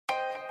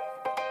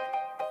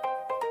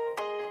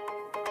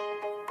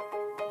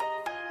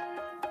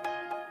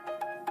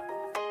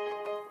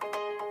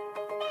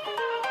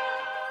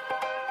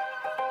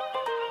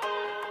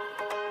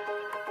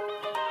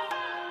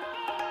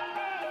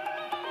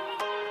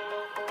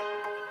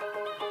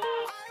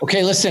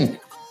Okay, listen,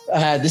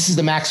 this is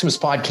the Maximus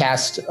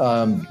podcast.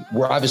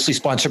 We're obviously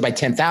sponsored by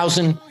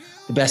 10,000,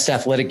 the best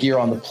athletic gear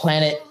on the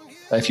planet.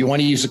 If you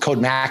want to use the code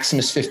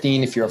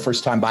Maximus15, if you're a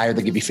first-time buyer,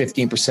 they'll give you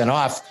 15%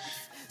 off.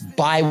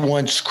 Buy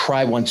once,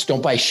 cry once.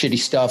 Don't buy shitty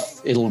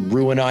stuff. It'll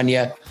ruin on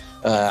you.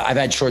 I've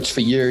had shorts for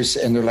years,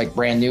 and they're like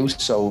brand new.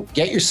 So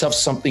get yourself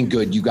something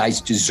good. You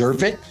guys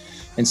deserve it.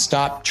 And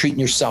stop treating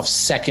yourself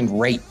second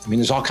rate. I mean,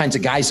 there's all kinds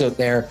of guys out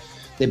there.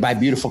 They buy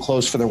beautiful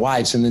clothes for their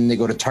wives, and then they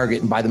go to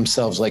Target and buy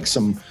themselves like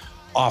some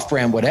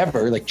off-brand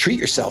whatever. Like, treat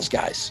yourselves,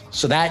 guys.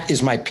 So that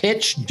is my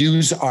pitch.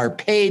 Dues are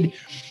paid.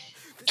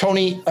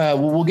 Tony,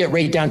 we'll get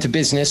right down to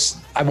business.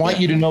 I want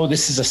you to know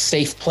this is a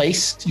safe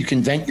place. You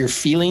can vent your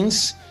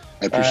feelings.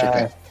 I appreciate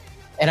that.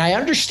 And I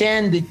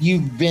understand that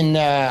you've been,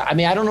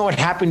 I don't know what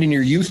happened in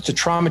your youth to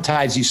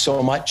traumatize you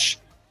so much.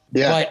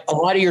 Yeah. But a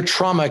lot of your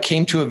trauma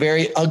came to a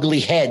very ugly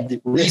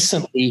head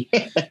recently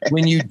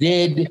when you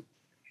did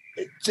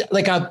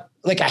like a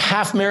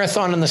half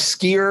marathon on the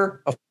skier,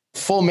 a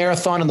full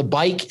marathon on the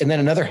bike, and then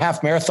another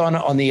half marathon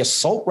on the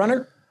assault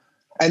runner.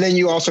 And then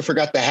you also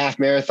forgot the half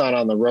marathon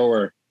on the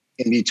rower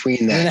in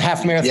between that. And then a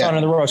half marathon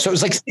on the rower. So it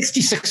was like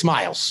 66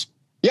 miles.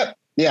 Yep.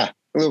 Yeah.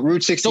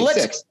 Route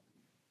 66. So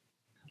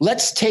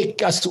let's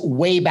take us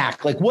way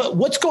back. Like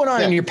what's going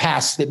on in your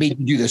past that made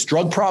you do this?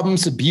 Drug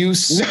problems,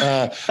 abuse,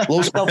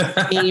 low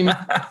self-esteem.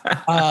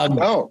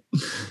 No.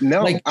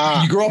 Like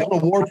you grew up in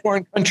a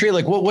war-torn country.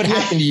 Like what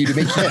happened to you to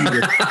make you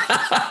do this?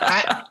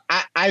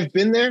 I've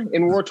been there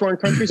in war-torn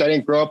countries. I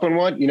didn't grow up in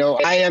one. You know,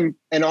 I am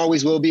and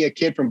always will be a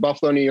kid from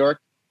Buffalo, New York.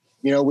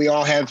 You know, we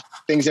all have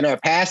things in our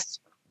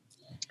past.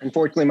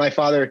 Unfortunately, my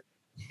father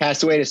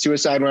passed away to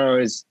suicide when I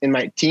was in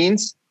my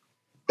teens.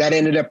 That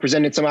ended up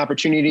presenting some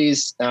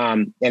opportunities.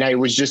 And I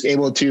was just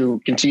able to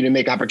continue to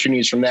make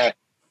opportunities from that.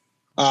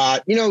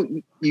 You know,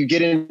 you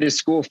get into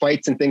school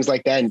fights and things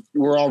like that, and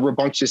we're all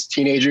rambunctious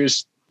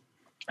teenagers.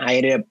 I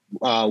ended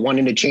up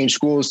wanting to change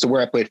schools to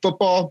where I played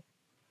football.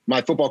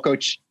 My football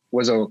coach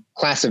was a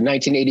class of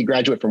 1980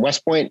 graduate from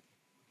West Point.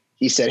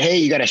 He said, "Hey,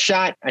 you got a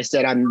shot?" I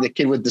said, "I'm the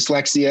kid with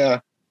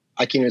dyslexia.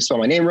 I can't even spell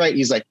my name right."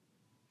 He's like,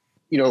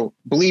 "You know,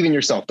 believe in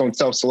yourself. Don't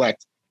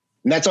self-select."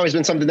 And that's always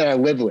been something that I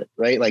live with,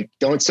 right? Like,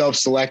 don't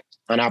self-select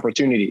on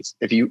opportunities.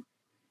 If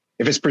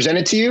it's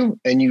presented to you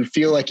and you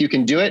feel like you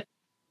can do it,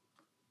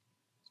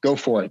 go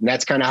for it. And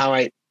that's kind of how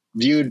I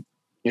viewed,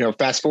 you know,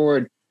 fast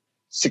forward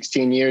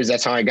 16 years.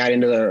 That's how I got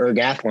into the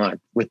ergathlon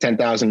with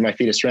 10,000 my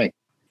feet of strength.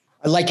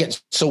 I like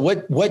it. So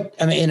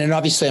I mean, and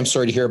obviously I'm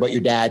sorry to hear about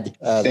your dad.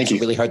 That's a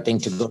really hard thing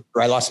to go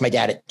through. I lost my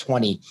dad at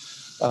 20,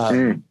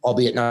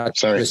 albeit not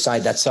suicide.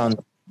 That sounds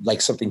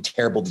like something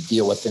terrible to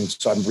deal with. And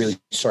so I'm really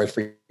sorry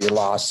for your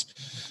loss.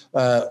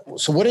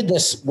 So what did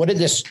this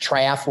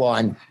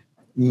triathlon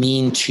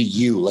mean to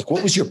you? Like,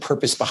 what was your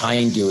purpose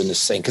behind doing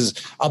this thing? Cause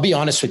I'll be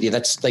honest with you,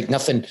 that's like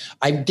nothing.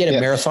 I did a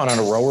marathon on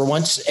a rower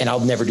once and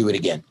I'll never do it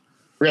again.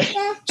 Right.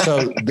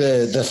 So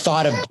the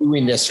thought of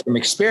doing this from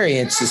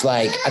experience is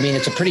like, I mean,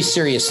 it's a pretty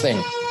serious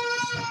thing.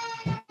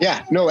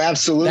 Yeah, no,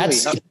 absolutely.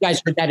 If you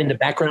guys heard that in the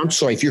background.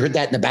 Sorry, if you heard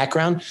that in the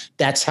background,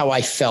 that's how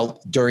I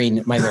felt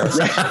during my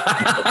marathon.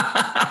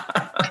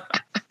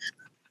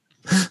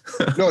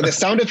 No, the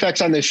sound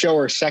effects on this show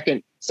are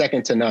second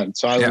to none.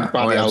 So I would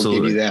probably I'll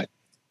give you that.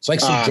 It's like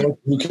some George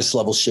Lucas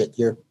level shit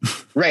here.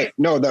 Right.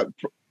 No, the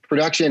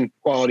production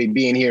quality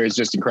being here is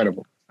just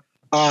incredible.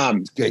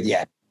 It's good.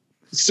 Yeah.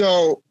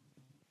 So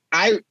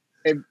I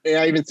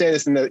even say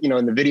this in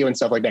the video and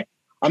stuff like that.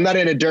 I'm not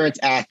an endurance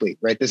athlete,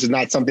 right? This is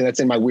not something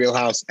that's in my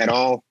wheelhouse at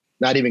all.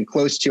 Not even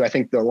close to. I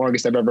think the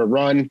longest I've ever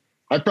run,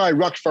 I've probably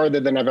rucked farther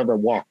than I've ever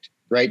walked,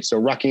 right?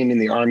 So rucking in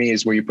the Army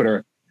is where you put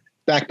a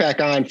backpack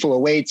on full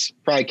of weights,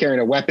 probably carrying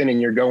a weapon,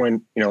 and you're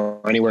going, you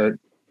know, anywhere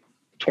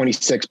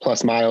 26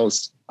 plus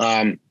miles.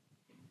 And,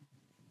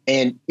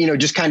 you know,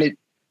 just kind of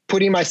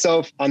putting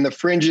myself on the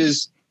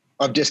fringes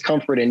of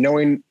discomfort and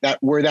knowing that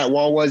where that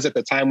wall was at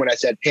the time when I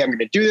said, "Hey, I'm going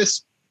to do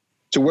this,"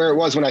 to where it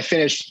was when I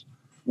finished,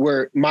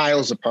 were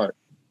miles apart.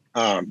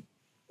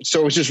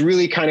 So it was just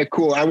really kind of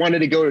cool. I wanted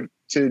to go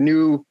to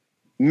new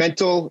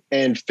mental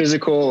and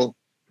physical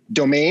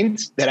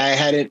domains that I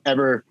hadn't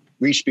ever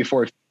reached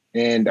before.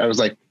 And I was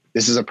like,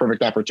 this is a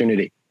perfect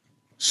opportunity.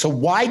 So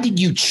why did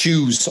you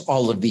choose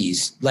all of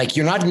these? Like,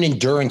 you're not an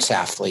endurance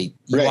athlete.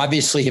 You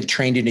obviously have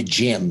trained in a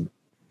gym.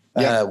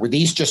 Were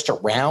these just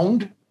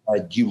around?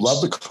 Do you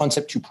love the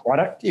concept to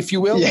product, if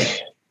you will?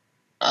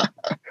 Yeah.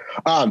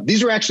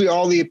 These were actually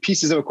all the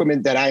pieces of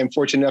equipment that I am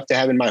fortunate enough to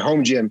have in my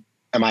home gym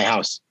at my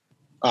house.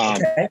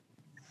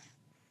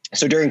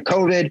 So during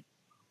COVID,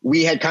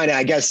 we had kind of,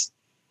 I guess,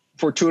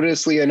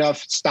 fortuitously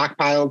enough,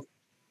 stockpiled,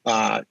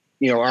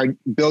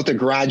 built a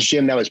garage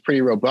gym that was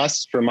pretty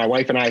robust for my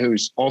wife and I,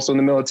 who's also in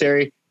the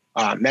military.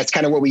 That's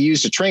kind of what we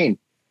used to train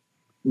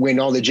when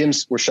all the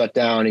gyms were shut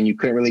down and you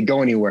couldn't really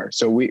go anywhere.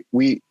 So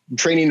we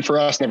training for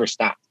us never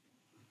stopped.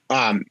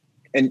 And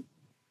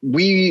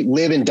we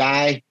live and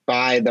die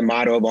by the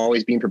motto of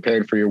always being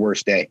prepared for your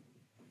worst day.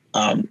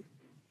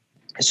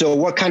 So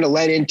what kind of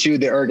led into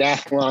the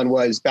ergathlon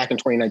was back in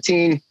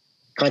 2019,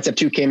 Concept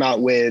 2 came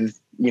out with,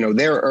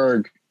 their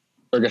erg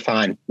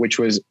ergathon, which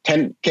was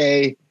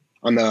 10K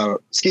on the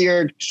ski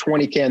erg,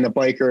 20K on the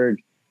bike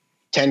erg,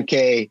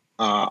 10K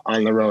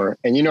on the rower.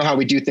 And you know how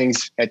we do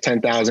things at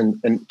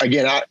 10,000. And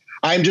again,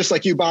 I'm just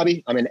like you,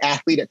 Bobby. I'm an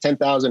athlete at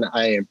 10,000.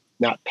 I am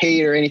not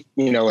paid or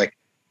anything, like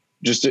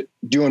just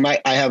doing I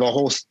have a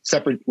whole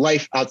separate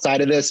life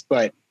outside of this,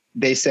 but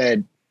they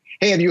said,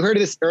 hey, have you heard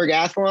of this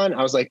ergathlon?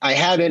 I was like, I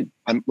haven't.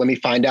 Let me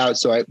find out.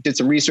 So I did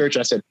some research.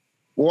 I said,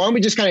 well, why don't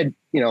we just kind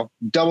of,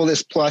 double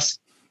this plus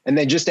and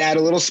then just add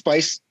a little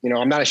spice.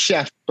 I'm not a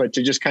chef, but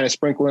to just kind of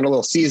sprinkle in a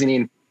little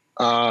seasoning.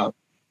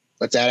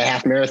 Let's add a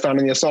half marathon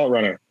in the assault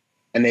runner.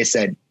 And they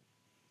said,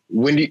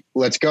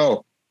 let's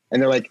go.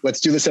 And they're like, let's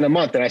do this in a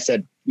month. And I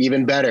said,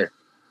 even better.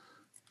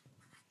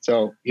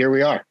 So here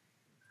we are.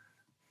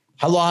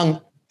 How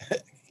long?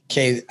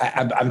 Okay.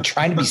 I'm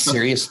trying to be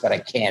serious, but I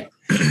can't.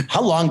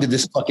 How long did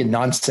this fucking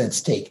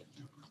nonsense take?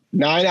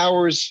 9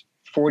 hours,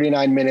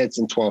 49 minutes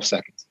and 12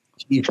 seconds.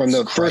 Jesus From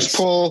the Christ. First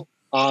pull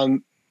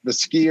on the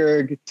ski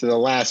erg to the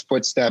last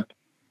footstep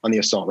on the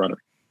assault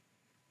runner.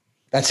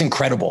 That's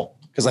incredible.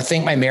 Because I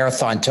think my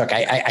marathon took,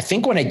 I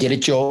think when I did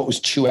it, Joe, it was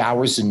 2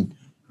 hours and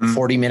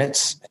 40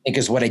 minutes, I think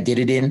is what I did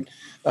it in.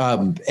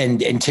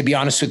 And to be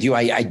honest with you,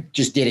 I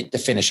just did it to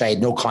finish. I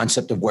had no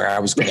concept of where I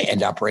was going to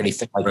end up or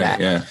anything like that.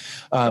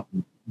 Yeah.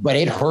 But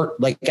it hurt.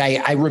 Like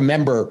I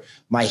remember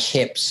my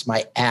hips,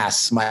 my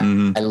ass, my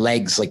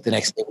legs, like the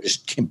next day were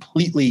just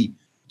completely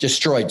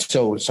destroyed.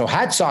 So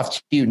hats off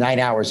to you, 9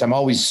 hours. I'm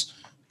always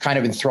kind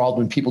of enthralled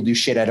when people do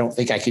shit I don't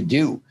think I could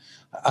do.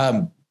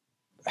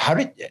 How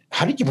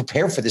did you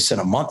prepare for this in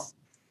a month?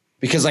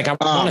 Because I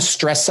want to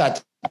stress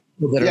that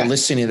people that are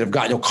listening that have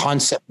got no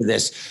concept of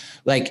this,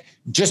 like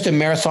just a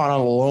marathon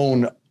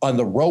alone on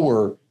the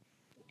rower,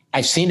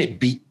 I've seen it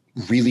beat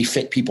really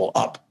fit people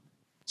up.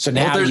 So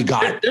now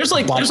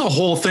there's a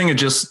whole thing of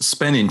just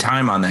spending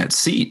time on that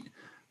seat.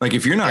 Like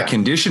if you're not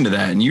conditioned to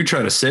that and you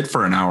try to sit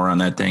for an hour on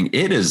that thing,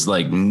 it is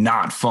like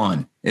not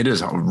fun. It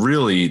is a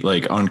really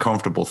like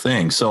uncomfortable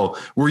thing. So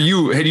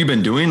had you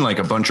been doing like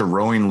a bunch of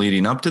rowing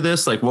leading up to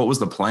this? Like what was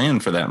the plan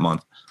for that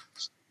month?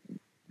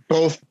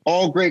 Both,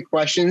 all great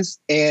questions.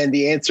 And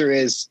the answer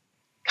is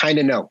kind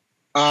of no.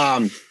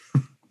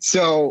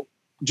 So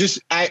just,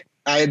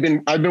 I've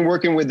been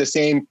working with the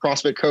same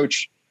CrossFit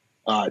coach,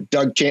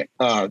 Doug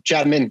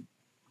Chapman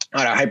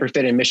out of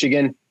Hyperfit in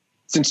Michigan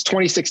since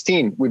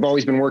 2016. We've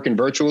always been working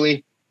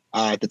virtually.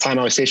 At the time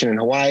I was stationed in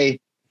Hawaii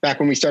back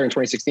when we started in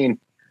 2016.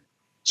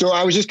 So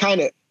I was just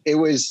it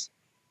was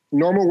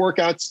normal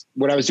workouts,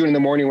 what I was doing in the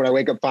morning when I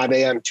wake up 5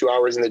 a.m., 2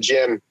 hours in the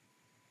gym.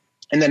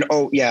 And then,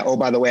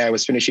 by the way, I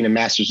was finishing a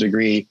master's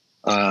degree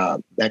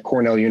at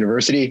Cornell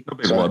University.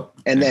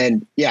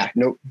 Nothing,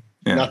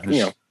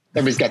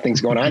 everybody's got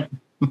things going on.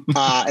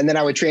 And then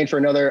I would train for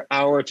another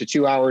hour to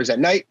 2 hours at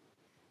night.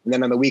 And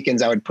then on the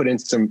weekends, I would put in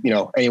some,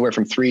 anywhere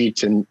from 3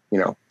 to,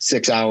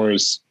 6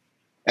 hours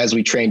as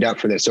we trained up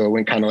for this. So it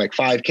went kind of like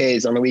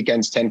 5Ks on the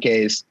weekends,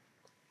 10Ks,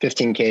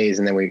 15Ks.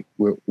 And then we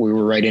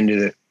were right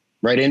into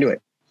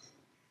it.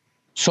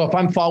 So if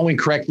I'm following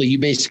correctly, you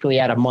basically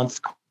had a month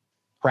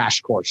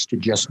crash course to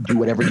just do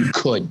whatever you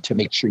could to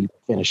make sure you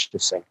finished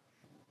this thing.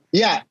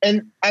 Yeah.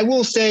 And I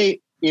will say,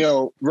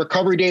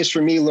 recovery days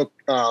for me look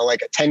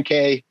like a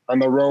 10K on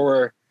the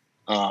rower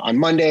on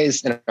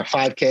Mondays and a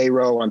 5K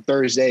row on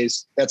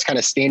Thursdays. That's kind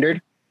of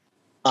standard.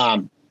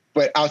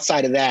 But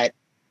outside of that,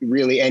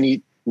 really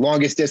any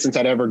longest distance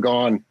I'd ever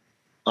gone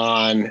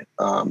on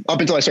up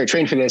until I started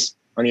training for this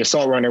on the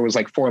assault runner was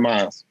like 4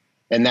 miles.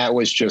 And that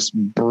was just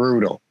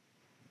brutal.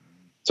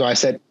 So I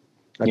said,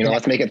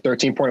 let's make it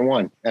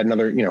 13.1 at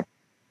another,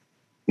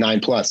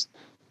 9+.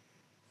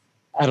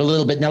 Add a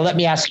little bit. Now, let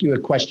me ask you a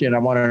question. I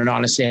want an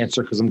honest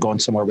answer because I'm going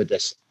somewhere with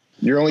this.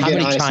 You're only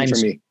getting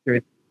honesty from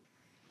me.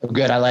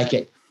 Good. I like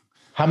it.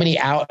 How many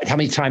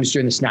times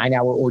during this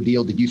 9-hour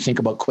ordeal did you think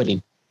about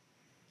quitting?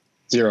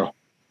 0.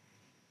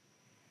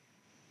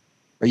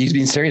 Are you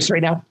being serious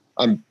right now?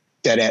 I'm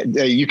dead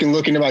at. You can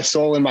look into my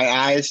soul and my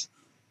eyes.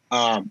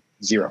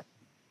 0.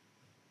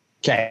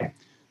 Okay.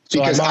 So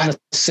because I'm honest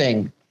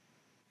saying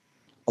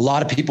a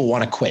lot of people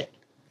want to quit.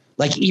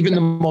 Like even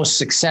the most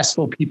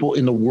successful people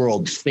in the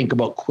world think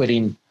about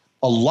quitting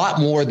a lot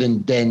more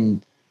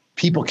than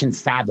people can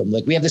fathom.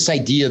 Like we have this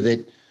idea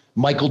that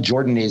Michael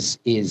Jordan is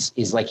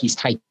like he's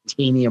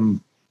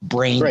titanium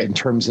brained in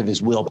terms of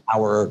his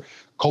willpower.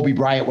 Kobe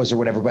Bryant was or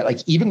whatever, but like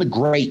even the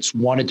greats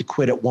wanted to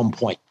quit at one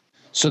point.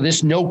 So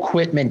this no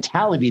quit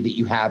mentality that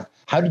you have,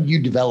 how did you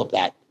develop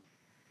that?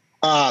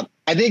 I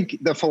think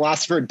the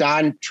philosopher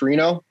Don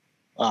Torino,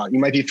 you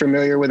might be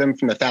familiar with him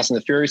from the Fast and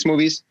the Furious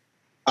movies,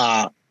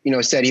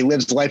 said he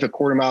lives life a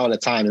quarter mile at a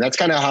time. And that's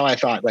kind of how I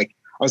thought. Like,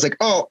 I was like,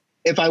 oh,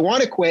 if I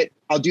want to quit,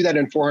 I'll do that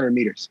in 400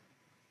 meters.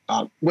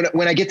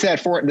 When I get to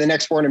the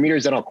next 400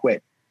 meters, then I'll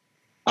quit.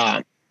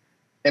 And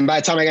by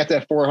the time I got to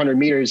that 400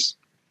 meters,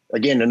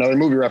 again, another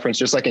movie reference,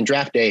 just like in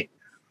Draft Day,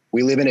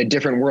 we live in a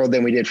different world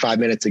than we did 5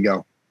 minutes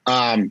ago.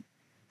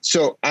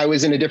 So I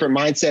was in a different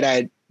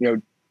mindset.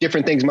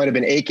 Different things might've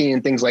been aching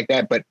and things like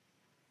that, but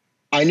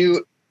I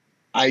knew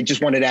I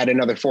just wanted to add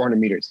another 400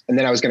 meters and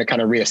then I was going to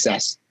kind of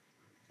reassess.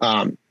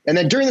 And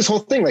then during this whole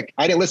thing, like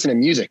I didn't listen to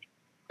music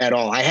at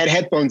all. I had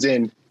headphones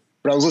in,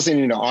 but I was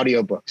listening to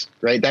audiobooks,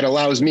 right? That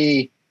allows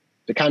me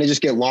to kind of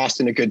just get lost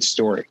in a good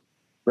story,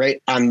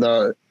 right? On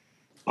the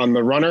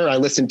runner, I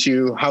listened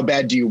to How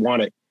Bad Do You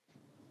Want It,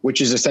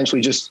 which is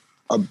essentially just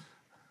a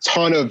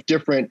ton of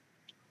different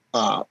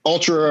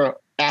ultra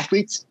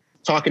athletes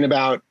talking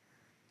about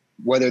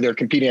whether they're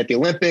competing at the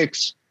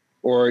Olympics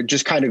or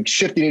just kind of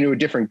shifting into a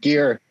different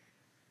gear.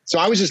 So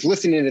I was just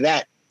listening to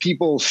that,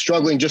 people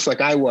struggling just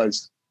like I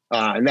was.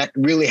 And that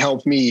really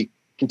helped me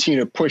continue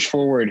to push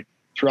forward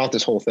throughout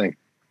this whole thing.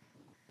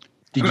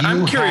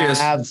 I'm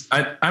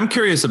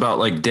curious about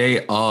like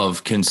day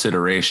of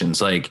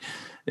considerations. Like,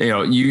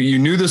 you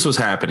knew this was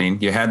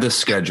happening. You had this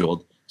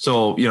scheduled.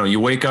 So, you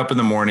wake up in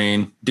the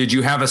morning. Did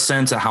you have a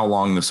sense of how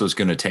long this was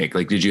going to take?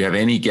 Like, did you have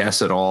any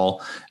guess at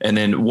all? And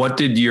then what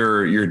did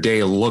your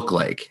day look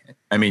like?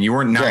 I mean, you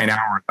weren't 9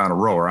 hours on a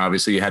rower.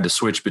 Obviously, you had to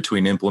switch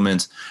between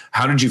implements.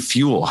 How did you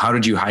fuel? How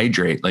did you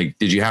hydrate? Like,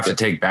 did you have to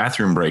take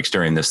bathroom breaks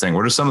during this thing?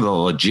 What are some of the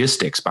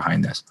logistics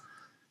behind this?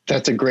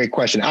 That's a great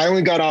question. I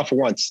only got off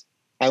once.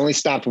 I only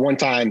stopped one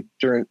time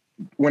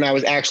when I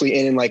was actually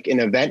in like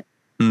an event,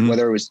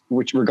 whether it was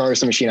regardless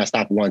of the machine, I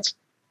stopped once.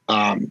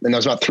 And that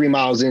was about 3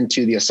 miles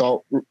into the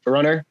assault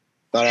runner.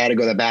 Thought I had to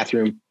go to the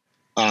bathroom.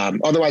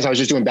 Otherwise, I was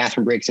just doing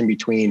bathroom breaks in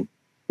between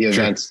the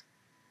events.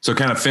 So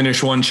kind of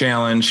finish one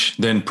challenge,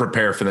 then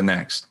prepare for the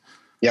next.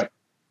 Yep.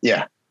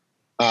 Yeah.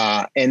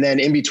 And then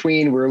in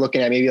between, we were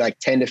looking at maybe like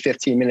 10 to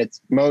 15 minutes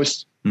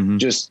most.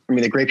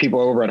 The great people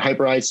over at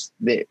Hyper Ice,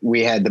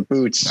 we had the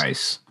boots,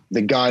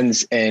 the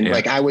guns, and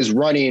like I was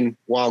running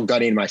while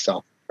gunning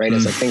myself, right?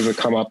 It's like things would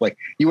come up like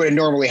you wouldn't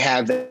normally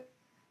have that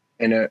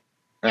in a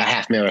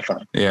half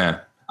marathon. Yeah.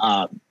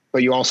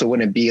 But you also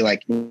wouldn't be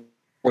like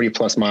 40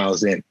 plus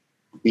miles in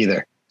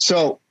either.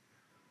 So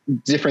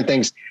different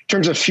things in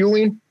terms of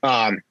fueling,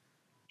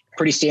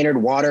 pretty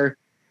standard water,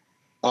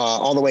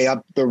 all the way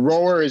up. The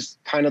rower is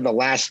kind of the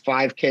last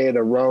 5K of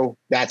the row.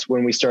 That's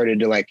when we started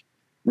to like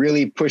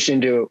really push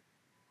into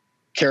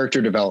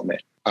character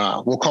development.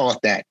 We'll call it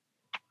that,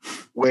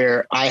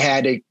 where I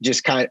had to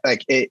just kind of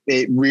like,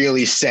 it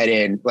really set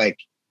in like,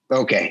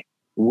 okay,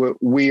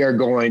 we are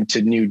going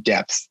to new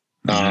depths.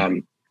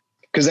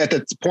 Cause at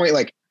the point,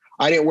 like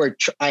I didn't wear,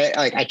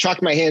 I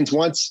chalked my hands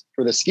once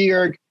for the ski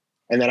erg,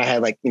 and then I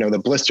had like, the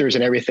blisters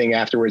and everything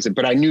afterwards,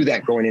 but I knew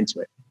that going into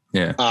it.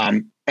 Yeah.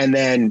 And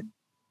then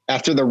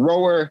after the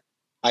rower,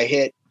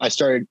 I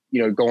started,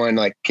 going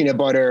like peanut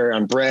butter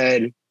on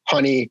bread,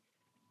 honey.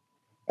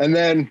 And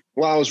then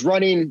while I was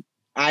running,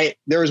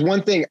 there was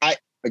one thing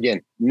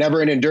again,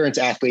 never an endurance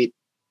athlete.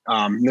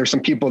 There's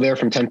some people there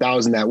from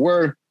 10,000 that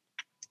were.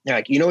 They're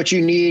like, you know what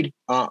you need?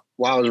 While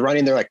I was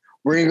running, they're like,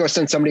 we're going to go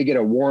send somebody to get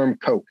a warm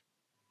Coke.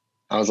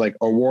 I was like,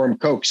 a warm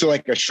Coke. So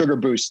like a sugar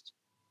boost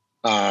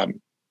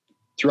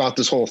throughout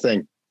this whole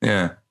thing.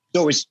 Yeah.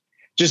 So it was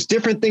just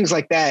different things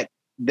like that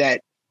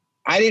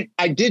I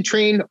did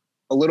train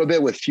a little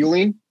bit with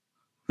fueling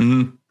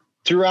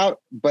throughout,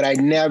 but I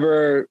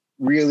never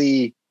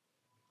really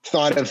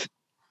thought of,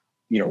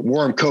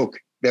 warm Coke.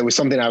 That was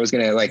something I was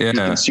going to be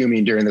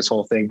consuming during this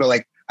whole thing. But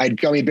like I had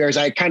gummy bears,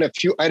 I had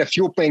a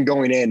fuel plan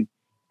going in,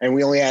 and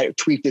we only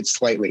tweaked it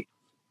slightly.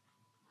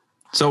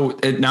 So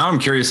now I'm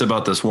curious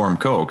about this warm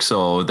Coke.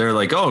 So they're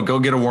like, oh, go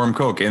get a warm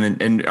Coke.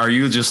 And are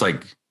you just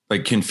like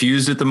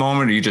confused at the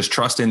moment? Or are you just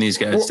trusting these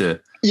guys to?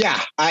 Yeah,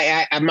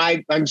 I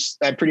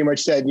pretty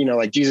much said,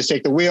 like Jesus,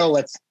 take the wheel.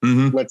 Let's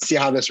see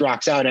how this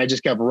rocks out. And I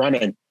just kept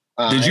running.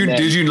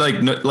 Did you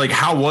like,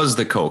 how was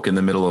the Coke in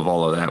the middle of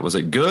all of that? Was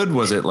it good?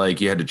 Was it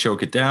like you had to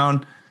choke it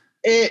down?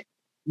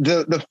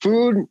 The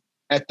food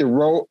at the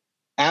row,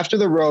 after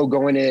the row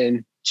going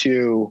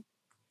into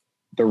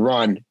the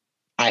run,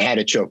 I had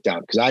to choke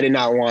down because I did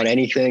not want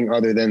anything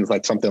other than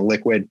like something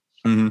liquid.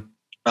 But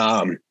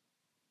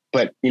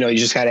you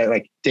just gotta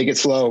like take it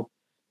slow,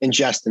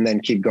 ingest, and then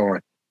keep going.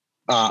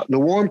 The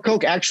warm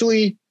Coke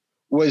actually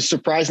was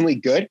surprisingly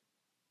good,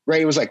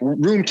 right? It was like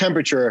room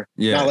temperature,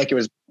 not like it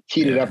was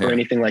heated up or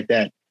anything like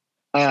that.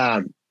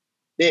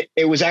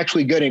 It was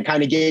actually good and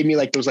kind of gave me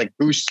like those like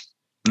boosts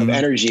of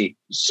energy.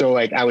 So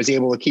like I was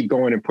able to keep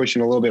going and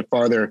pushing a little bit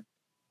farther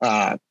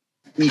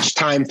each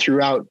time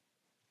throughout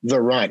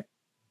the run.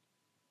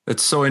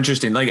 It's so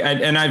interesting. Like,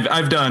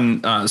 I've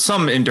done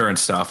some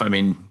endurance stuff. I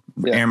mean,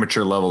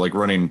 amateur level, like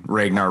running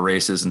Ragnar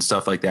races and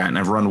stuff like that. And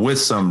I've run with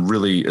some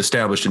really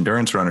established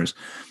endurance runners,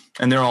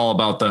 and they're all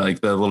about the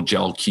little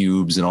gel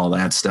cubes and all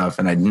that stuff.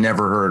 And I'd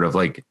never heard of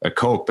like a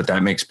Coke, but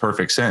that makes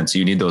perfect sense.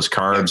 You need those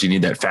carbs, you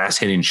need that fast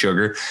hitting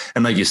sugar.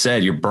 And like you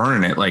said, you're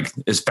burning it like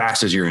as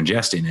fast as you're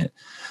ingesting it.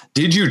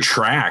 Did you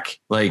track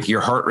like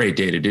your heart rate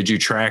data? Did you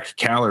track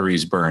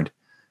calories burned?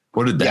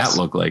 What did that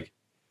look like?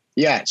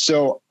 Yeah.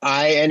 So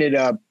I ended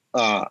up,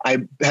 I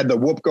had the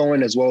Whoop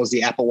going as well as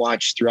the Apple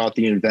Watch throughout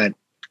the event,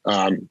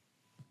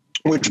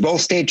 which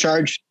both stayed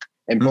charged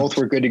and both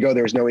were good to go.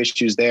 There was no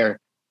issues there.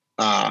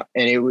 And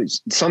it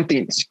was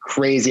something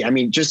crazy. I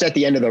mean, just at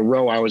the end of the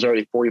row, I was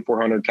already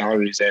 4,400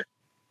 calories in,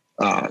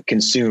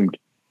 consumed.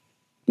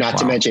 not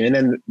to mention. And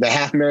then the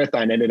half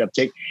marathon ended up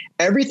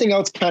everything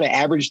else kind of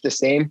averaged the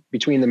same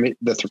between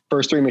the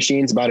first three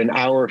machines, about an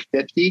hour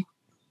 50.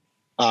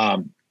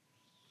 I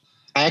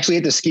actually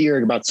hit the ski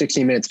erg about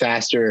 16 minutes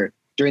faster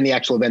during the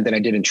actual event than I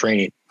did in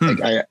training.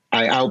 Like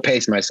I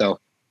outpaced myself,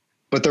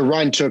 but the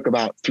run took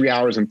about 3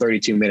 hours and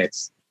 32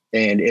 minutes,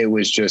 and it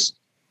was just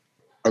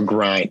a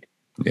grind.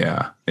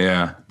 Yeah.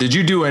 Yeah. Did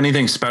you do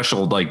anything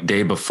special like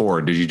day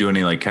before? Did you do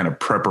any like kind of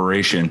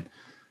preparation,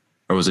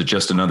 or was it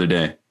just another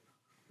day?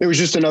 It was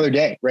just another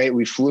day, right?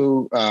 We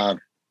flew out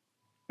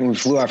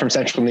from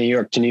central New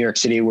York to New York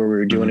City, where we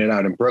were doing it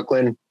out in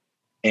Brooklyn,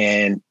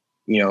 and,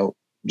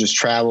 just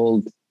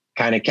traveled,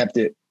 kind of kept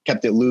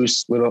it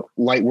loose, little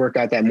light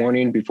workout that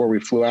morning before we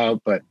flew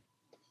out, but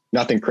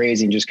nothing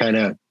crazy, and just kind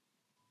of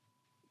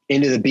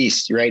into the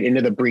beast, right?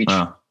 Into the breach,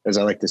 as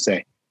I like to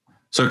say.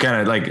 So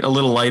kind of like a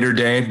little lighter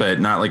day, but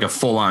not like a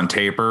full on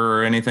taper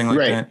or anything like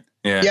that.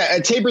 Yeah. Yeah.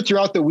 A taper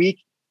throughout the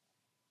week,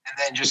 and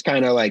then just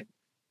kind of like,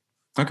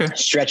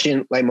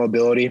 stretching, light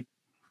mobility.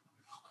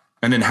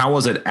 And then how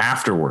was it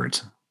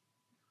afterwards?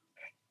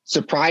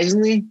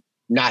 Surprisingly,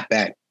 not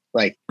bad.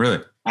 Like, really?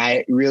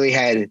 I really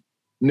had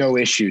no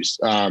issues.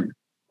 I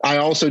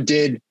also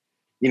did,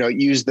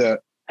 use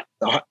the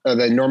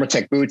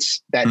Normatec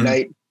boots that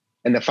night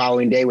and the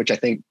following day, which I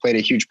think played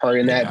a huge part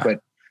in that. But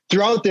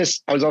throughout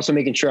this, I was also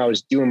making sure I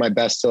was doing my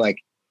best to like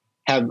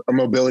have a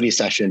mobility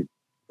session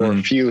or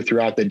a few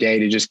throughout the day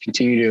to just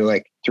continue to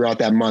like throughout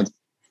that month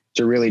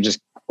to really just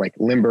like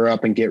limber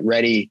up and get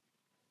ready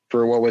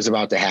for what was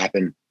about to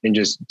happen and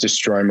just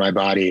destroy my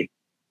body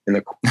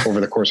over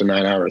the course of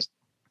 9 hours.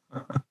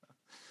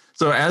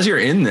 So as you're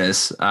in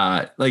this,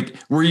 like,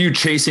 were you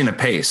chasing a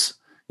pace?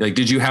 Like,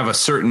 did you have a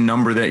certain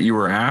number that you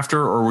were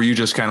after, or were you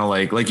just kind of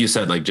like you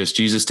said, like just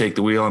Jesus, take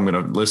the wheel. I'm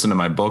going to listen to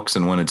my books.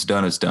 And when it's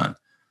done, it's done.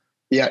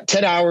 Yeah.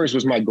 10 hours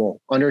was my goal.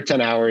 Under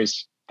 10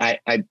 hours. I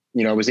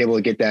was able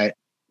to get that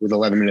with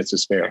 11 minutes to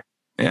spare.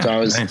 Yeah, so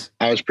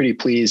I was pretty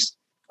pleased.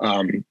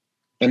 And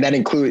that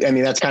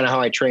that's kind of how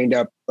I trained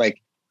up.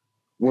 Like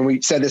when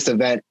we said this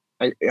event,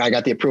 I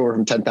got the approval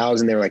from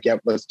 10,000. They were like,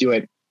 yep, let's do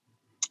it.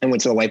 I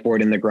went to the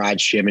whiteboard in the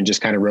garage gym and just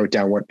kind of wrote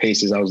down what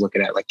paces I was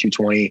looking at, like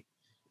 220,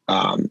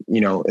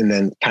 and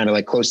then kind of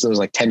like close to those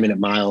like 10-minute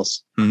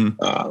miles,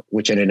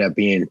 which ended up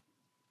being,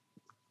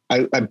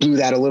 I blew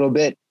that a little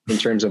bit in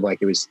terms of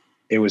like,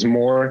 it was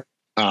more,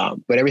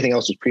 but everything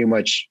else was pretty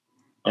much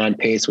on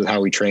pace with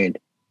how we trained.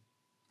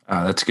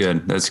 That's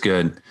good. That's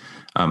good.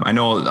 I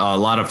know a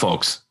lot of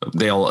folks,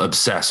 they'll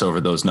obsess over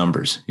those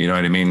numbers. You know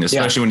what I mean?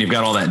 Especially when you've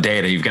got all that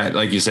data. You've got,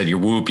 like you said, your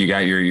Whoop, you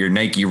got your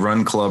Nike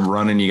Run Club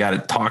running. You got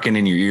it talking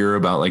in your ear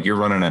about like you're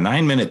running a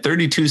 9-minute,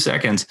 32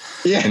 seconds.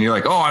 Yeah. And you're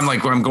like, oh,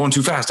 I'm going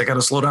too fast. I got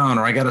to slow down,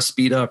 or I got to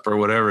speed up or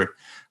whatever.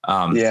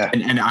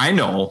 And I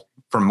know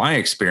from my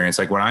experience,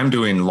 like when I'm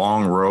doing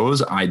long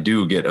rows, I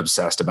do get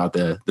obsessed about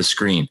the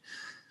screen.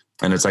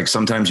 And it's like,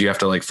 sometimes you have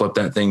to like flip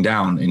that thing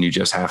down and you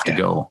just have to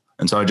go.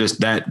 And so I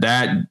just,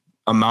 that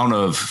amount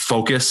of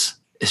focus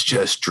is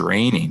just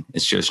draining.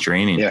 It's just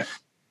draining. Yeah.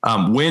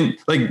 When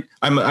like,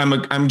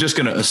 I'm just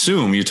going to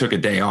assume you took a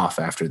day off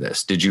after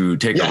this. Did you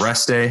take a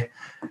rest day?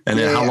 And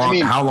then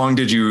how long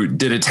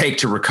did it take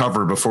to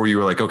recover before you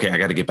were like, okay, I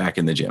got to get back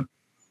in the gym?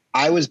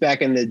 I was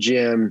back in the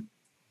gym.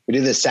 We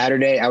did this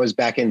Saturday. I was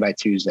back in by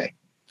Tuesday.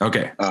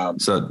 Okay.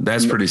 So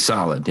that's pretty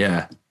solid.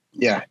 Yeah.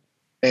 Yeah.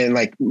 And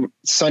like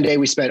Sunday,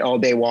 we spent all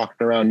day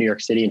walking around New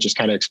York City and just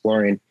kind of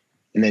exploring.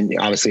 And then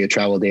obviously a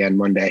travel day on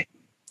Monday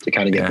to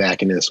kind of get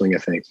back into the swing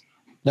of things.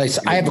 Nice.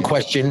 I have a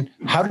question.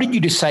 How did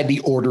you decide the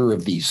order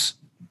of these?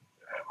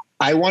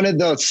 I wanted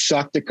the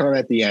suck to come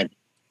at the end.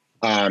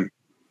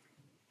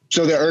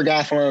 So the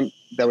ergathlon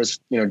that was,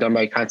 done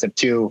by Concept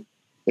 2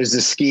 is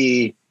the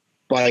ski,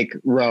 bike,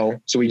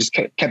 row. So we just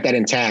kept that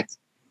intact.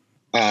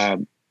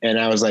 And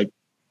I was like,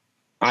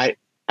 I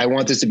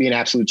want this to be an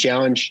absolute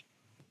challenge.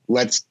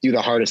 Let's do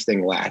the hardest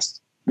thing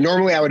last.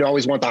 Normally I would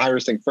always want the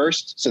hardest thing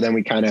first. So then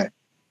we kind of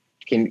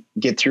can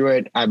get through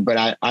it.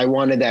 But I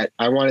wanted that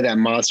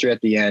monster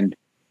at the end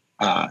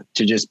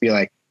to just be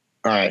like,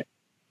 all right,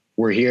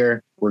 we're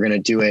here. We're going to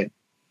do it.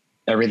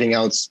 Everything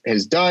else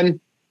is done.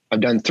 I've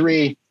done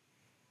 3,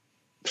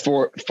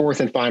 fourth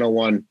and final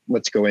one.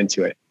 Let's go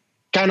into it.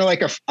 Kind of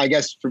like I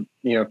guess for,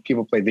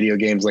 people play video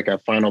games, like a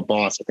final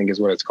boss, I think is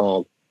what it's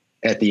called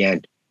at the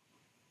end.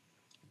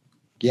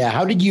 Yeah.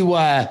 How did you,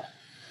 how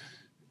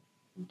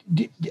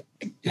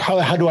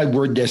do I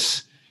word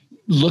this?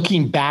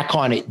 Looking back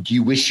on it, do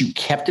you wish you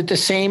kept it the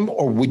same,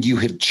 or would you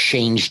have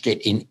changed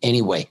it in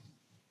any way?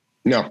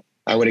 No,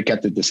 I would have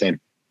kept it the same.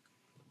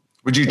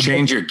 Would you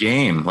change your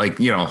game? Like,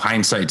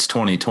 hindsight's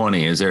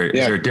 2020. Is there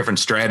a different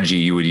strategy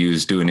you would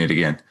use doing it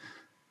again?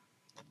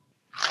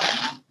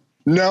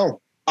 No,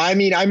 I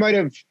mean, I might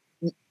have.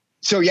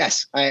 So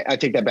yes, I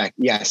take that back.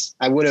 Yes,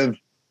 I would have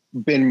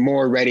been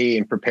more ready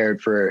and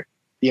prepared for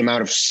the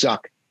amount of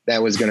suck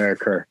that was going to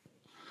occur.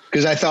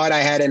 Because I thought I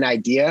had an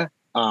idea.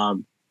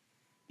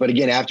 But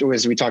again,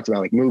 afterwards, we talked about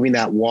like moving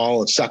that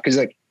wall of suck. Because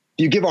like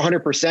if you give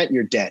 100%,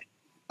 you're dead.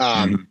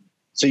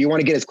 So you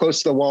want to get as close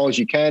to the wall as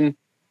you can.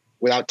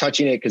 without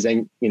touching it. Cause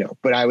then,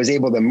 but I was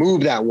able to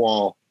move that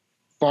wall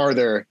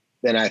farther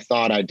than I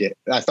thought I did.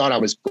 I thought I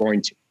was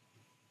going to.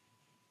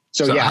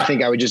 So yeah, I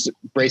think I would just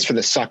brace for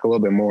the suck a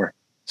little bit more.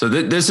 So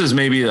this is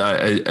maybe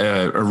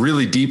a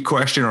really deep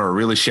question or a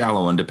really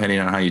shallow one, depending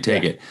on how you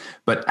take it.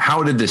 But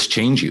how did this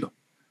change you?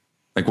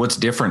 Like, what's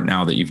different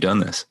now that you've done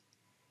this?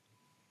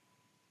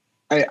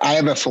 I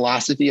have a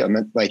philosophy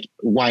on like,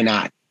 why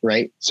not?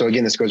 Right. So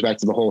again, this goes back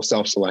to the whole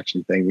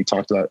self-selection thing we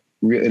talked about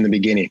in the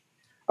beginning.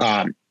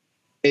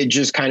 It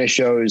just kind of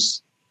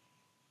shows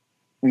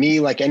me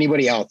like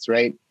anybody else,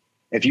 right?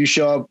 If you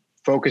show up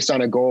focused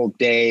on a goal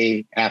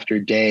day after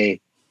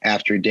day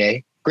after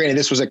day, granted,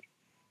 this was a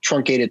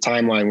truncated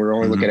timeline. We're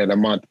only looking at a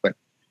month, but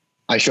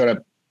I showed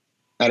up.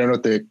 I don't know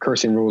what the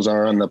cursing rules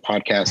are on the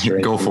podcast or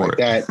anything Go for like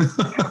it.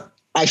 that.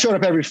 I showed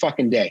up every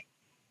fucking day.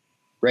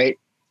 Right.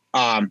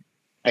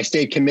 I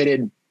stayed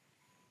committed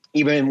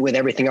even with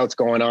everything else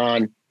going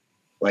on.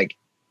 Like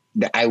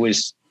I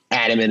was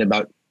adamant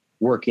about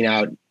working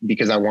out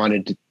because I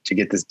wanted to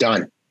get this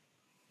done.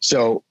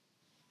 So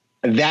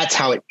that's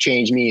how it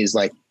changed me, is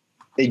like,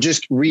 it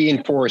just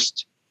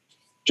reinforced,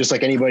 just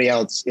like anybody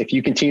else. If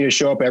you continue to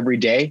show up every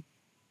day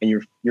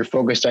and you're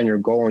focused on your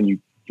goal and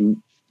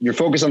you're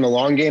focused on the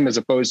long game, as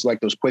opposed to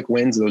like those quick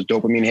wins, those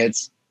dopamine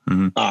hits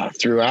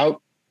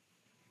throughout,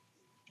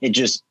 it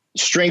just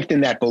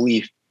strengthened that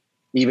belief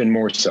even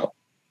more so.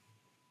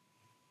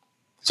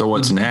 So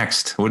what's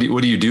next? What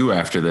do you do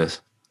after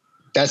this?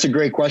 That's a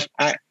great question.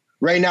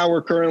 Right now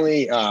we're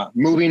currently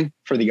moving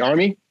for the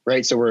Army,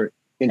 right? So we're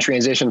in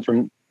transition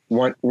from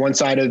one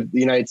side of the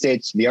United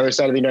States to the other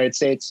side of the United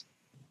States.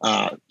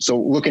 So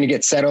looking to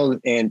get settled,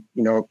 and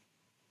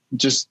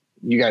just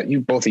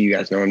both of you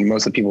guys know, and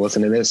most of the people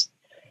listening to this,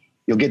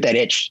 you'll get that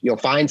itch. You'll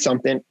find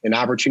something, an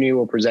opportunity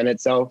will present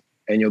itself,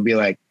 and you'll be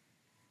like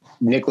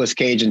Nicolas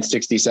Cage in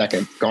 60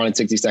 seconds, gone in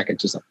 60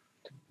 seconds. Just like,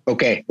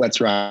 okay,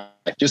 let's ride.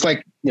 Just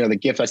like, the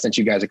gift I sent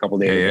you guys a couple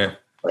of days ago.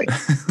 Like,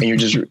 and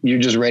you're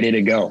just ready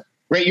to go.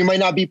 Right. You might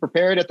not be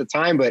prepared at the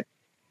time, but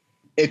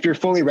if you're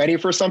fully ready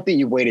for something,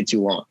 you've waited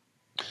too long.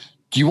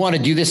 Do you want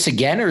to do this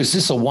again, or is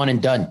this a one and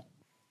done?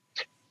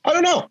 I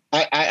don't know.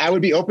 I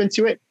would be open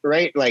to it.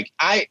 Right. Like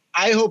I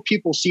hope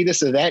people see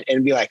this event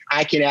and be like,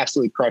 I can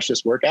absolutely crush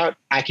this workout.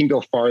 I can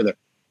go farther.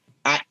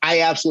 I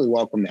absolutely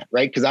welcome that.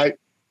 Right. Cause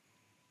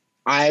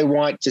I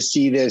want to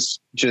see this,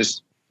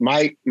 just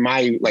my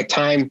like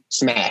time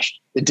smashed,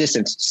 the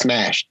distance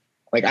smashed.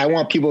 Like I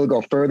want people to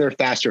go further,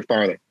 faster,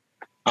 farther.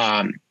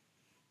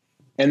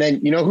 And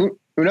then, who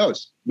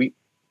knows? Maybe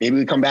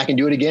we come back and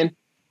do it again.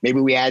 Maybe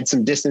we add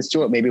some distance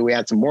to it. Maybe we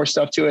add some more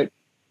stuff to it.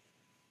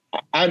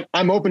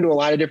 I'm open to a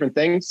lot of different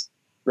things,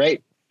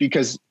 right?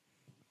 Because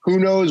who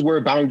knows where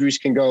boundaries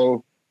can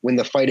go when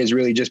the fight is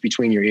really just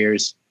between your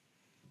ears.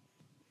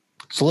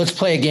 So let's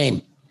play a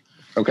game.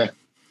 Okay.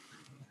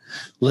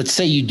 Let's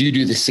say you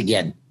do this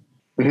again.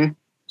 Mm-hmm.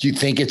 Do you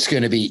think it's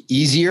going to be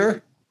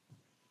easier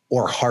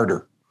or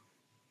harder?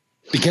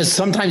 Because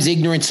sometimes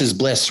ignorance is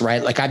bliss,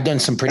 right? Like I've done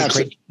some pretty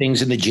crazy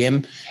things in the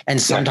gym,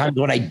 and sometimes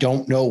when I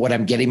don't know what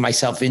I'm getting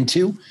myself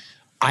into,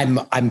 I'm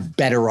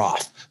better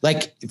off.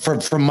 Like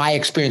from my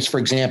experience, for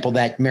example,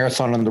 that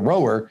marathon on the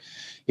rower,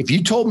 if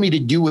you told me to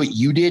do what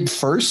you did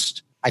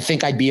first, I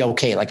think I'd be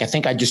okay. Like I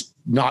think I'd just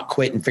not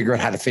quit and figure out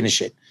how to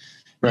finish it.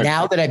 Right.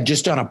 Now that I've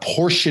just done a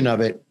portion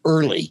of it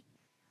early,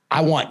 I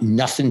want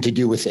nothing to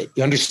do with it.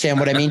 You understand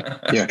what I mean?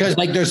 Yeah. Because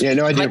like there's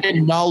a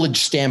knowledge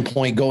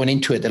standpoint going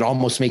into it that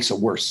almost makes it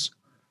worse.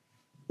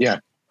 Yeah.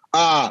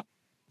 I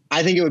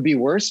think it would be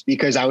worse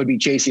because I would be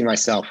chasing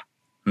myself.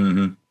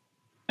 Mm-hmm.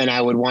 And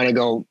I would want to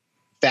go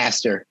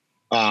faster,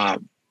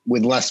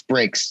 with less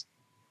breaks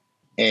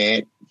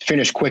and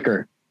finish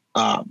quicker.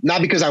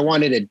 Not because I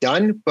wanted it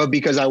done, but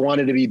because I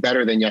wanted to be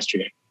better than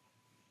yesterday.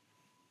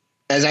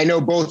 As I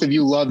know both of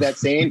you love that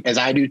saying, as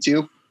I do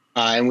too,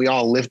 and we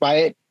all live by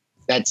it,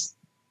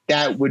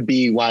 that would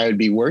be why it would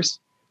be worse.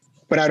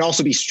 But I'd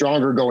also be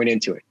stronger going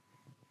into it.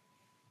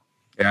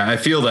 Yeah, I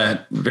feel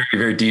that very,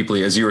 very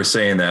deeply. As you were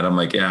saying that, I'm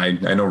like, I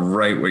know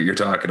right what you're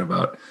talking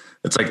about.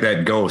 It's like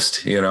that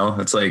ghost,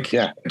 it's like,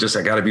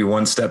 I got to be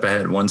one step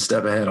ahead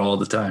all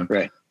the time.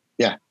 Right.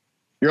 Yeah.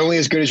 You're only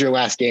as good as your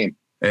last game.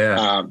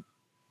 Yeah.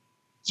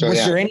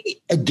 Was there any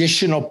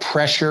additional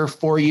pressure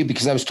for you?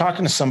 Because I was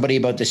talking to somebody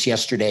about this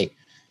yesterday.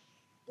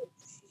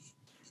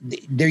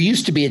 There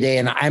used to be a day,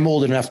 and I'm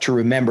old enough to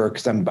remember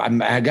because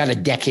I got a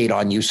decade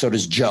on you. So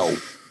does Joe,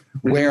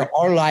 where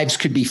our lives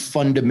could be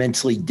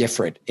fundamentally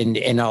different. And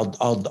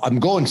I'm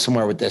going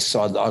somewhere with this,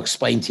 so I'll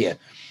explain to you.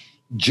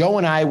 Joe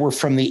and I were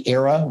from the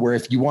era where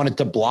if you wanted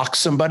to block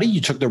somebody, you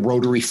took the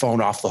rotary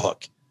phone off the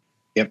hook.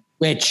 Yep.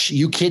 Which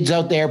you kids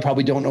out there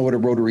probably don't know what a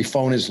rotary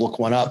phone is. Look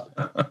one up.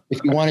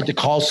 If you wanted to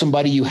call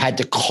somebody, you had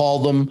to call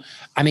them.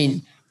 I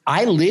mean,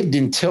 I lived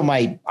until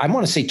I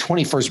want to say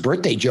 21st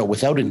birthday, Joe,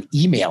 without an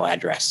email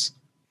address.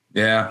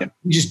 Yeah.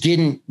 We just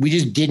didn't,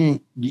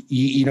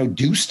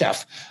 do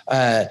stuff.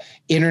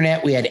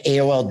 Internet, we had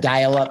AOL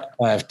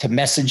dial-up to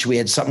message. We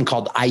had something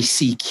called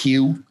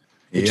ICQ,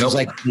 which is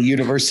like the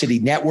university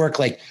network.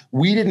 Like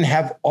we didn't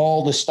have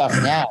all the stuff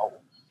now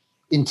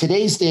in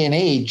today's day and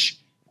age,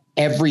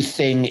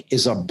 everything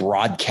is a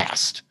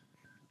broadcast.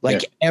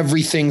 Like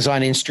everything's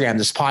on Instagram.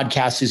 This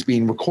podcast is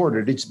being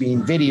recorded. It's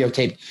being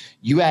videotaped.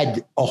 You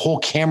had a whole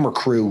camera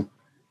crew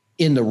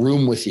in the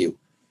room with you.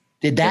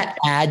 Did that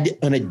add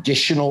an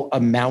additional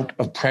amount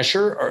of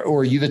pressure?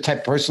 Or are you the type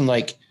of person,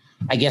 like,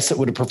 I guess, that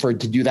would have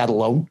preferred to do that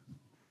alone?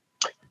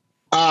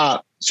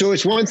 So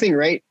it's one thing,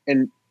 right?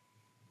 And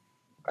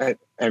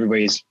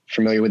everybody's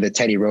familiar with the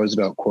Teddy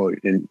Roosevelt quote,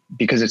 and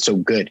because it's so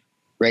good,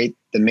 right?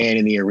 The man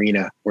in the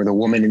arena or the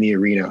woman in the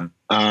arena.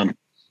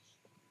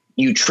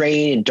 You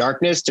train in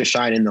darkness to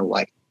shine in the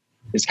light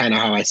is kind of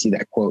how I see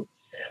that quote.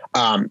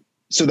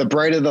 So the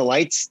brighter the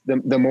lights,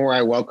 the more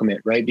I welcome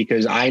it, right?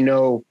 Because I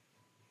know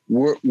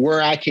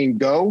where I can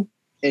go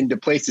into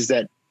places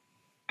that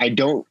I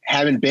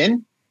haven't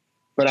been,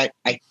 but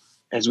I,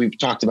 as we've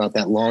talked about,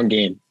 that long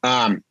game.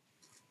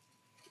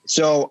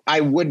 So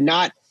I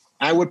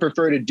would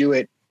prefer to do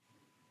it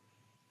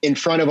in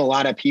front of a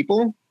lot of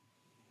people.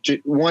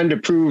 To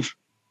prove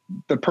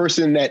the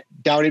person that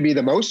doubted me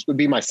the most would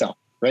be myself,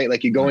 right?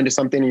 Like you go into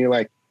something and you're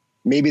like,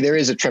 maybe there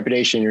is a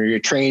trepidation, or you're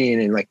training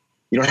and like,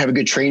 you don't have a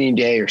good training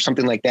day or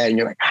something like that. And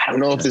you're like, I don't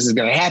know if this is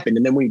going to happen.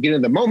 And then when you get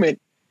in the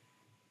moment,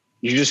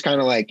 you're just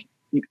kind of like,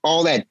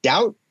 all that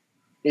doubt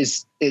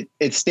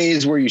it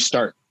stays where you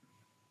start.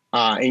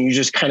 And you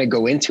just kind of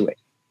go into it.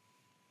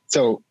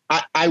 So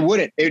I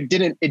wouldn't, it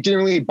didn't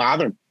really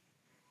bother me.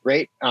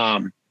 Right.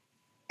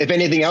 If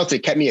anything else, it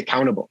kept me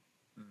accountable,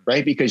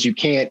 right? Because you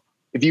can't,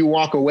 if you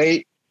walk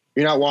away,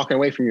 you're not walking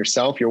away from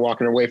yourself. You're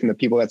walking away from the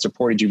people that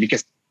supported you.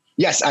 Because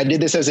yes, I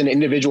did this as an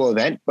individual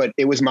event, but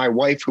it was my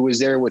wife who was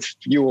there with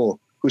fuel,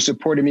 who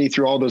supported me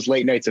through all those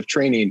late nights of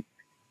training.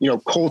 You know,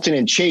 Colton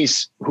and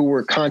Chase, who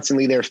were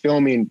constantly there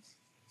filming,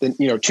 2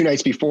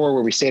 nights before,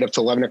 where we stayed up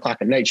till 11 o'clock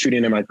at night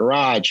shooting in my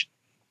garage.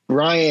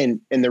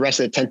 Brian and the rest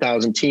of the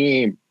 10,000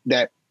 team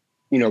that,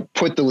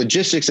 put the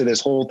logistics of this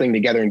whole thing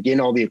together and getting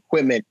all the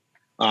equipment.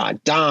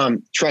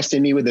 Dom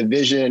trusted me with the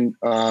vision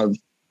of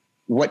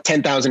what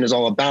 10,000 is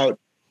all about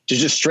to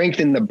just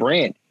strengthen the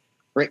brand,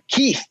 right?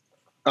 Keith,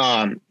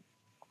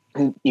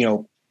 who,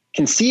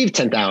 conceived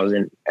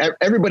 10,000,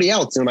 everybody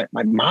else. And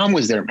my mom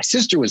was there. My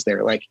sister was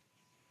there. Like,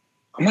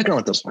 I'm not gonna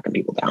let those fucking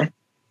people down.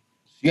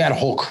 You had a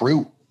whole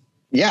crew.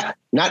 Yeah.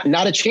 Not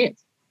a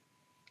chance.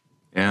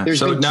 Yeah.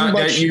 There's been too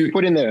much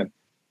put in there.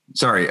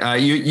 Sorry.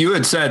 You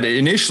had said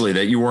initially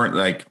that you weren't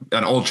like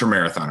an ultra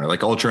marathoner,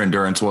 like ultra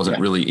endurance wasn't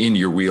really in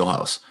your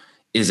wheelhouse.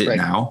 Is it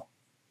now?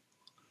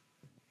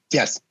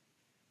 Yes.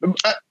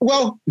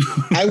 Well,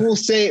 I will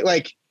say,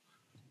 like,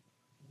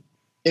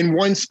 in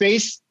one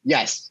space,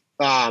 yes.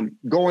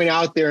 Going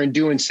out there and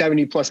doing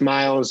 70 plus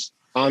miles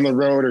on the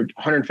road or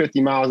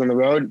 150 miles on the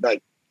road,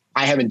 like,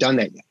 I haven't done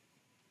that yet.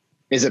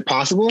 Is it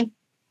possible?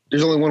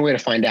 There's only one way to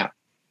find out.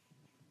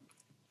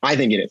 I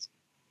think it is.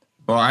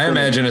 Well, I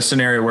imagine a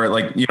scenario where,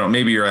 like,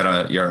 maybe you're at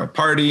a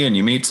party and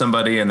you meet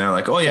somebody and they're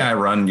like, oh yeah, I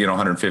run,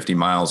 150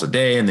 miles a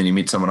day. And then you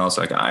meet someone else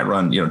like, I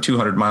run,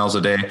 200 miles a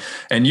day.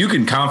 And you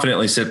can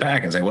confidently sit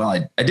back and say, well,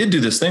 I did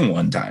do this thing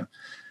one time.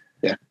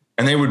 Yeah.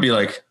 And they would be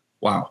like,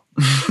 wow.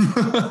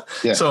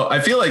 Yeah. So I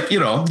feel like,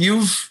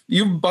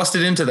 you've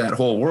busted into that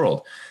whole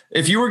world.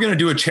 If you were going to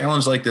do a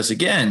challenge like this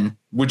again,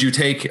 would you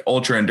take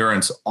ultra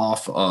endurance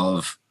off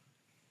of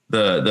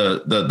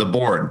the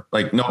board?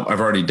 Like, no, I've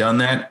already done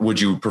that.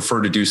 Would you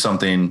prefer to do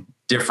something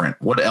different?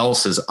 What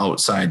else is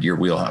outside your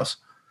wheelhouse?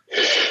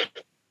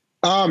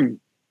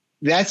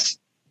 There's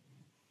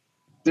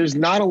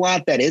not a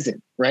lot that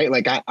isn't, right?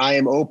 Like I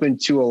am open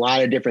to a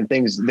lot of different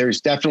things.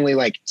 There's definitely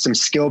like some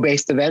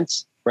skill-based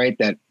events, right?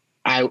 That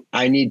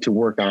I need to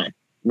work on,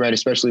 right?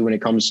 Especially when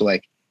it comes to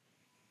like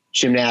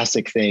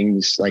gymnastic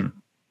things, like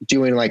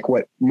doing like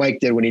what Mike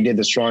did when he did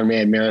the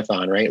strongman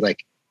marathon, right?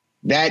 Like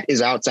that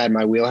is outside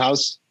my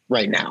wheelhouse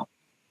right now.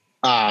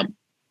 But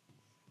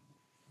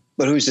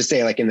who's to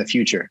say, like, in the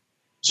future?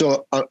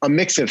 So a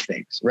mix of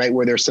things, right?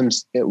 Where there's some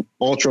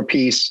ultra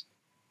piece,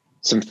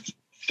 some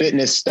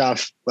fitness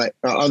stuff, like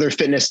other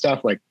fitness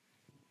stuff. Like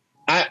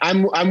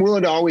I'm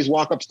willing to always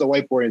walk up to the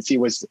whiteboard and see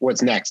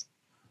what's next.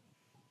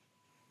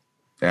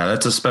 Yeah,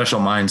 that's a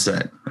special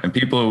mindset. And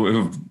people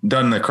who've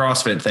done the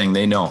CrossFit thing,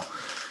 they know.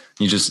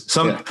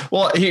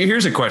 Well,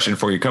 here's a question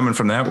for you coming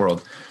from that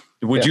world.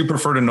 Would you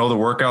prefer to know the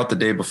workout the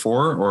day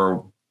before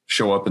or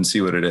show up and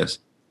see what it is?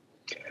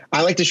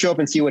 I like to show up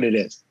and see what it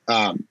is.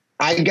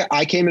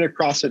 I came into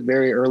CrossFit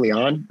very early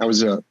on. I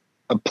was a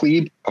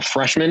plebe, a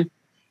freshman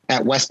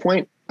at West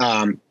Point.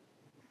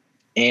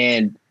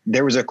 And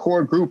there was a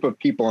core group of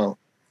people,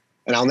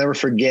 and I'll never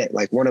forget,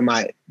 like one of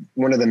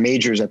the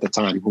majors at the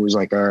time, who was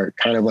like our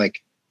kind of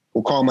like,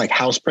 we'll call him like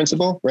house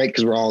principal, right?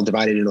 Because we're all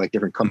divided into like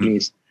different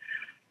companies. Mm-hmm.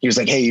 He was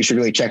like, hey, you should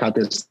really check out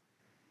this,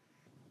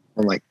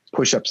 and like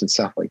push-ups and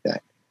stuff like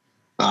that.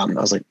 I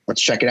was like,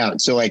 let's check it out.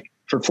 So like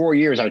for 4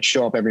 years, I would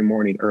show up every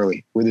morning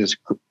early with this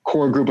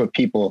core group of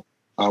people.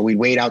 We'd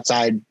wait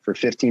outside for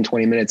 15,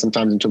 20 minutes,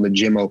 sometimes until the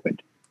gym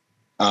opened.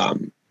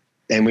 And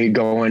we'd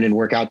go in and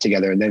work out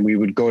together. And then we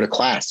would go to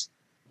class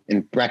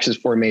and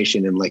breakfast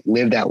formation and like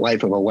live that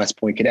life of a West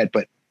Point cadet.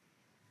 But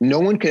no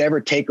one could ever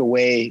take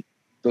away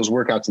those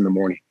workouts in the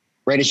morning,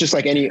 right? It's just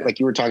like like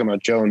you were talking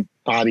about Joe and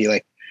Bobby,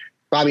 like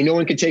Bobby, no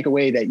one could take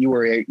away that you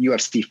were a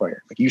UFC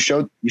fighter. Like you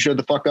showed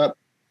the fuck up,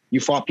 you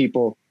fought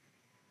people,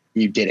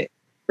 you did it,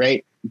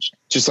 right?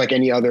 Just like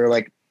any other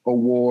like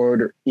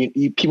award, or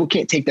people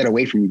can't take that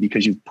away from you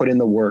because you've put in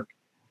the work,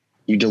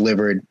 you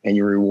delivered, and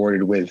you're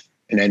rewarded with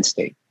an end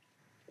state.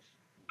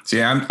 See,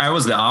 I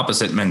was the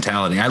opposite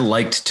mentality. I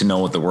liked to know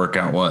what the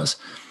workout was.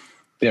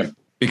 Yeah.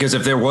 Because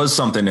if there was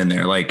something in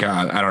there, like,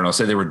 I don't know,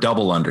 say they were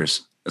double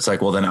unders. It's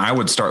like, well, then I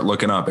would start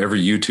looking up every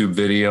YouTube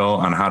video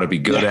on how to be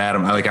good at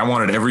them. I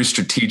wanted every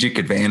strategic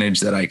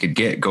advantage that I could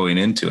get going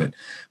into it.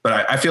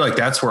 But I feel like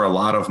that's where a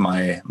lot of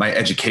my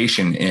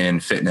education in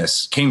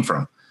fitness came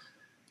from.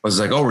 Was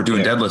like, oh, we're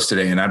doing deadlifts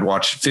today. And I'd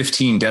watch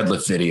 15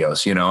 deadlift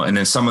videos, and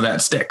then some of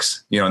that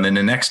sticks, and then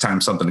the next time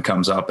something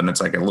comes up and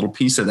it's like a little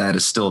piece of that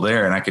is still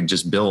there. And I could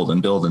just build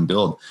and build and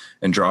build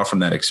and draw from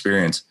that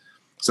experience.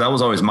 So that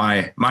was always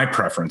my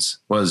preference,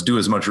 was do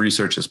as much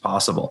research as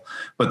possible.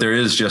 But there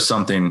is just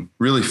something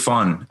really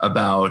fun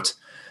about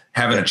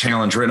having a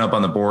challenge written up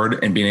on the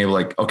board and being able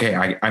like,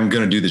 okay, I'm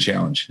going to do the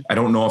challenge. I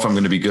don't know if I'm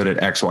going to be good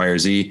at X, Y, or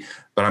Z,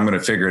 but I'm going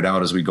to figure it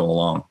out as we go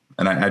along.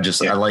 And I like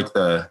just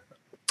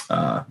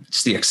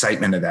the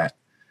excitement of that.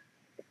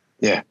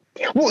 Yeah.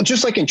 Well,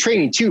 just like in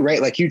training too, right?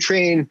 Like you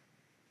train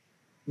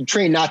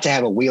not to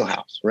have a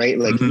wheelhouse, right?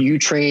 Like you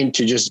train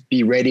to just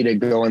be ready to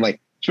go. And like,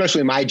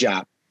 especially my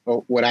job,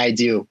 what I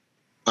do,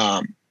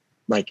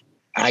 like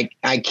I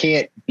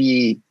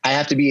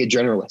have to be a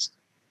generalist,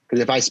 because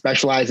if I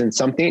specialize in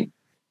something,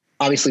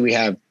 obviously we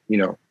have,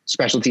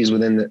 specialties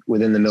within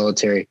the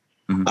military.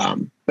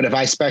 But if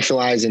I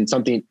specialize in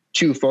something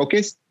too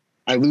focused,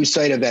 I lose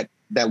sight of that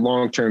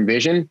long-term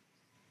vision.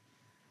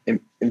 And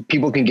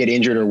people can get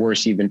injured or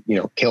worse, even,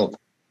 killed.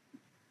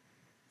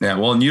 Yeah.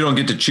 Well, and you don't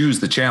get to choose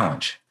the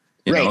challenge,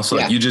 know? So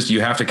like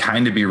you have to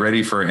kind of be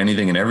ready for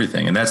anything and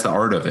everything. And that's the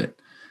art of it.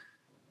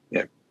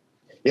 Yeah.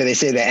 Yeah. They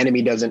say the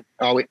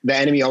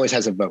enemy always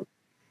has a vote,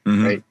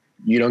 right?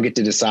 You don't get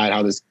to decide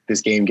how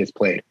this game gets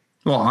played.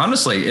 Well,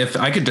 honestly, if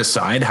I could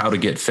decide how to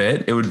get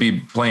fit, it would be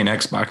playing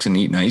Xbox and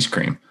eating ice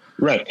cream.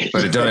 Right.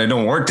 But it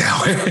don't work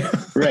that way.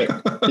 Right.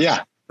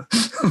 Yeah.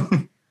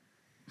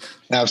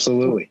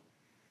 Absolutely.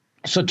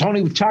 So,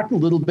 Tony, we've talked a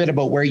little bit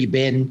about where you've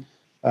been.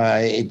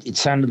 It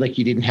sounded like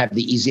you didn't have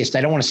the easiest,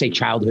 I don't want to say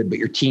childhood, but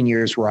your teen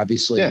years were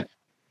obviously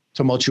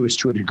tumultuous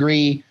to a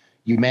degree.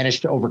 You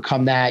managed to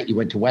overcome that. You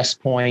went to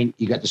West Point.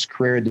 You got this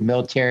career in the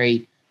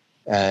military.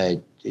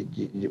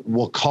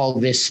 We'll call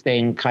this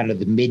thing kind of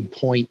the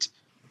midpoint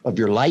of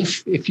your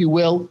life, if you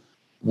will.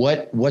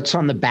 What's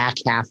on the back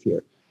half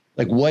here?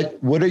 Like,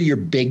 what are your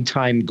big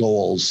time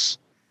goals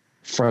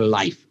for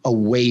life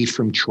away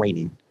from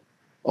training?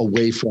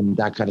 Away from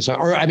that kind of stuff.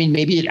 Or,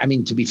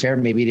 to be fair,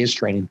 maybe it is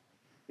training.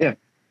 Yeah.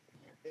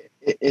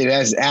 It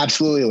has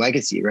absolutely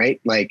legacy, right?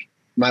 Like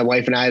my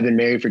wife and I have been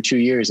married for 2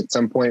 years. At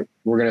some point,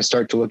 we're going to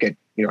start to look at,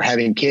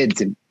 having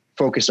kids and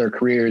focus our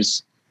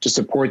careers to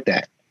support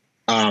that.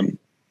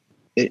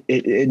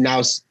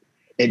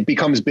 It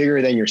becomes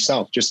bigger than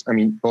yourself.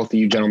 Both of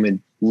you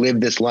gentlemen live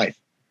this life,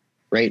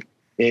 right?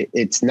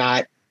 It's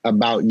not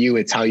about you.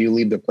 It's how you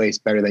leave the place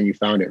better than you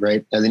found it,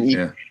 right? As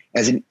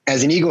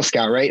an Eagle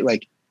Scout, right?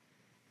 Like,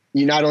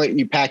 you not only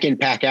you pack in,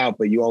 pack out,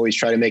 but you always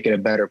try to make it a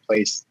better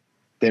place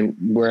than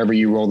wherever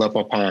you rolled up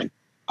upon,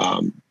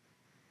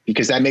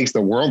 because that makes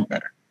the world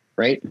better,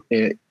 right?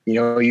 You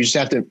just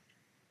have to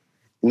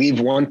leave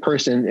one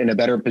person in a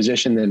better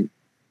position than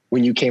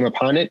when you came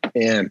upon it,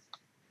 and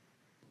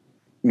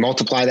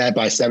multiply that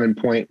by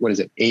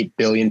 8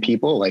 billion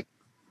people. Like,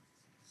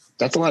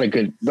 that's a lot of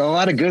good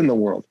in the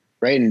world,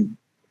 right? And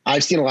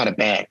I've seen a lot of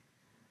bad.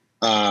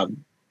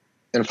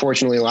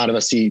 Unfortunately, a lot of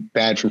us see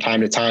bad from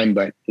time to time,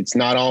 but it's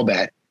not all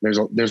bad. There's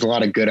a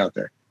lot of good out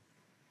there.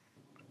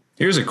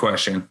 Here's a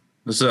question.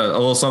 This is a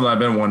little something I've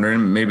been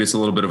wondering. Maybe it's a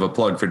little bit of a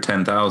plug for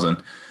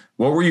 10,000.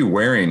 What were you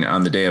wearing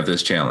on the day of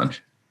this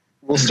challenge?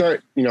 We'll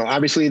start,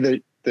 obviously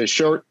the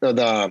short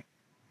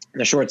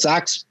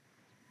socks.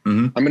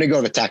 I'm going to go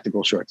with the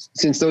tactical shorts.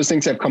 Since those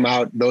things have come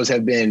out, those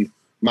have been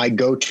my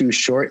go-to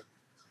short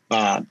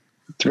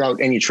throughout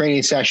any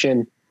training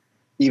session,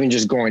 even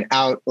just going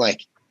out.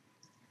 Like,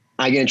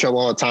 I get in trouble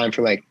all the time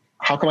for like,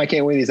 how come I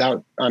can't wear these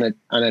out on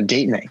a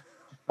date night?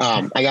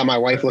 I got my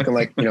wife looking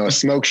like, a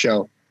smoke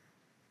show.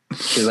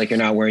 She's like, you're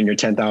not wearing your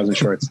 10,000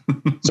 shorts.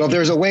 So if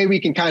there's a way we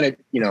can kind of,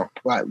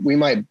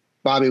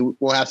 Bobby,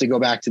 we'll have to go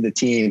back to the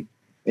team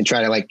and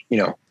try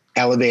to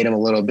elevate him a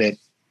little bit,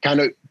 kind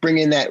of bring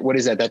in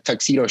that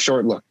tuxedo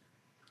short look.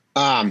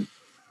 And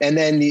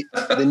then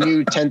the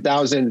new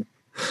 10,000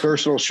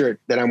 versatile shirt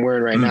that I'm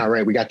wearing right now,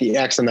 right? We got the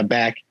X on the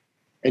back,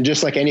 and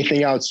just like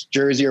anything else,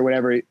 jersey or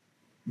whatever,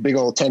 big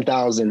old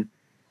 10,000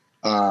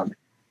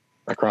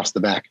 across the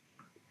back.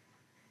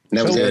 And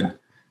that was good.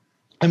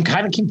 I'm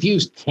kind of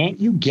confused. Can't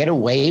you get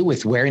away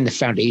with wearing the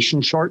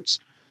foundation shorts?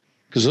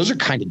 Because those are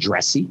kind of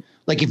dressy.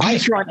 Like, if you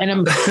throw on, and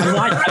I'm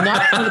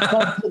not trying to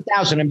call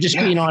 10,000. I'm just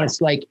being honest.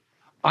 Like,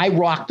 I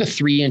rock the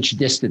 3-inch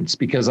distance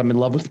because I'm in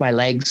love with my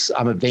legs.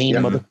 I'm a vain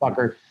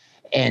motherfucker.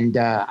 And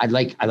I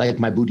like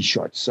my booty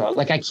shorts. So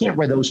like, I can't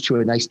wear those to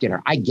a nice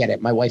dinner. I get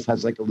it. My wife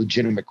has like a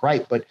legitimate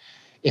gripe, but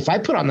if I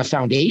put on the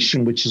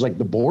foundation, which is like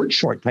the board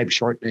short type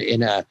short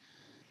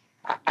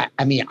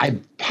I mean, I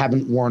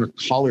haven't worn a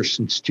collar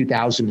since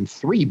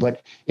 2003,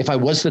 but if I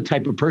was the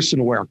type of person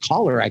to wear a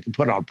collar, I could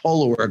put on a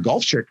polo or a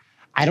golf shirt.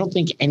 I don't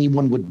think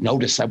anyone would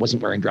notice I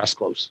wasn't wearing dress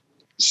clothes.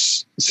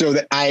 So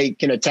that I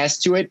can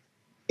attest to it.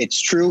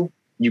 It's true.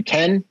 You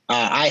can.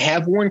 I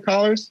have worn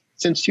collars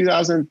since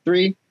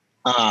 2003.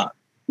 An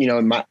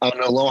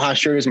Aloha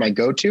shirt is my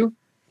go-to,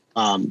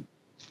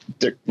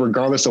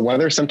 regardless of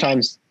weather,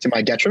 sometimes to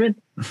my detriment.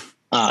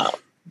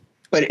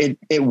 But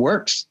it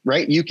works,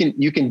 right? You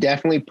can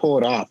definitely pull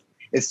it off.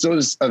 It's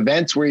those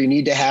events where you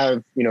need to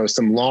have,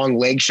 some long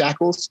leg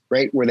shackles,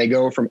 right? Where they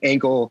go from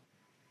ankle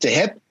to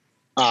hip,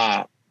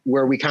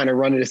 where we kind of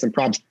run into some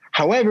problems.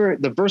 However,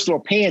 the versatile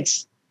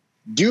pants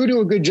do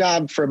a good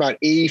job for about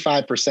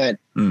 85%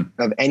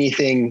 of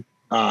anything,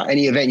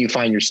 any event you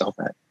find yourself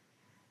at.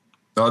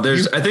 Oh,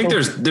 I think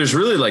there's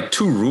really like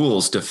two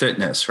rules to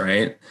fitness,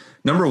 right?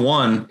 Number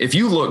one, if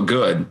you look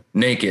good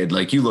naked,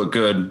 like you look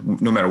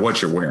good no matter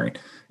what you're wearing,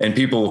 and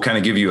people will kind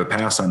of give you a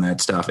pass on that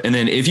stuff. And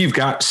then if you've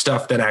got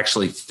stuff that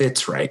actually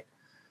fits right,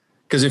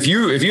 because if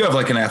you have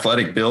like an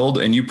athletic build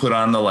and you put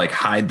on the like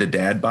hide the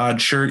dad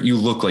bod shirt, you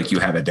look like you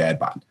have a dad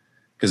bod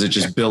because it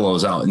just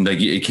billows out and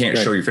like it can't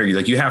show your figure.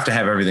 Like you have to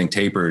have everything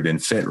tapered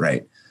and fit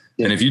right.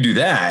 Yeah. And if you do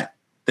that,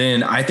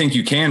 then I think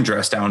you can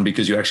dress down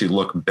because you actually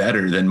look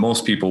better than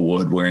most people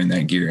would wearing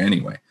that gear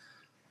anyway.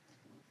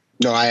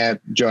 No,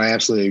 Joe, I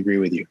absolutely agree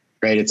with you.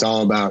 Right. It's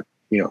all about,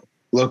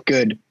 look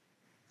good,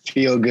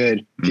 feel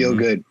good,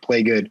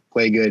 play good,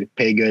 pay good,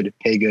 pay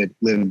good,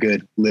 live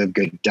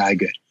good, die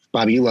good.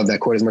 Bobby, you love that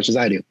quote as much as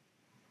I do.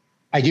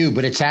 I do,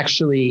 but it's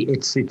actually,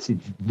 it's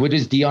what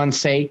does Dion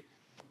say?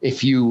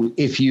 If you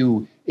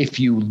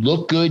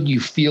look good, you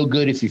feel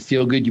good. If you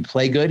feel good, you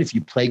play good. If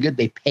you play good,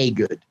 they pay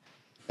good.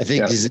 I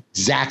think this is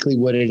exactly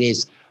what it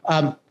is.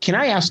 Can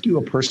I ask you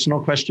a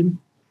personal question?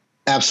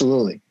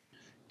 Absolutely.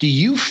 Do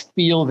you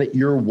feel that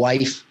your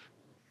wife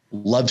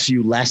loves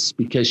you less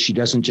because she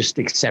doesn't just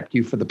accept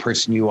you for the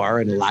person you are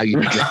and allow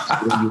you to dress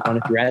the way you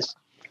want to dress?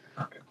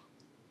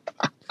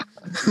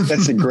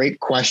 That's a great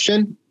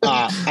question.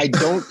 I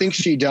don't think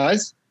she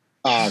does.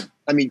 I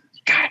mean,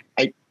 God,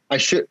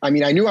 I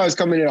knew I was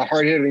coming into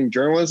hard-hitting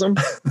journalism.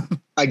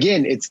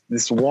 Again,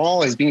 this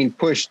wall is being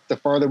pushed the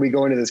farther we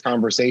go into this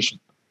conversation.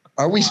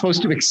 Are we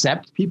supposed to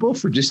accept people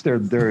for just their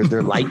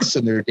likes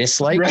and their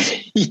dislikes,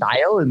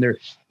 style and their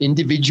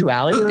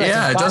individuality?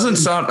 Yeah, it doesn't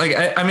sound like,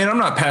 I mean, I'm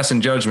not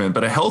passing judgment,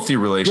 but a healthy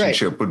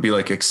relationship would be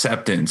like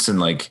acceptance and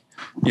like,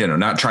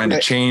 not trying to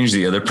change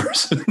the other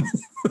person.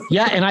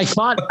 Yeah. And I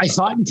thought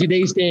in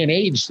today's day and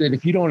age that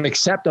if you don't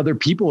accept other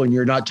people and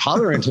you're not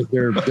tolerant of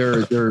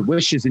their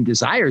wishes and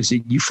desires,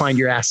 you find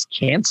your ass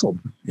canceled.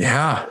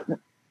 Yeah.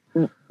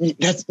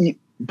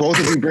 Both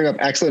of you bring up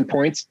excellent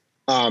points.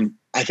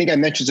 I think I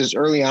mentioned this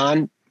early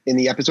on in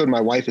the episode.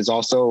 My wife is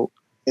also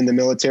in the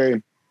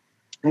military.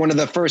 One of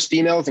the first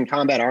females in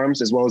combat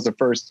arms, as well as the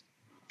first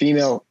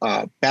female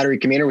battery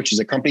commander, which is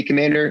a company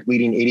commander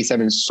leading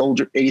 87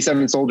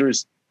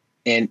 soldiers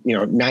and,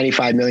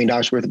 $95 million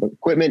worth of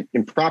equipment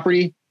and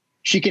property.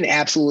 She can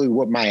absolutely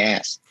whoop my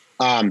ass.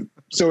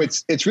 So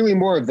it's really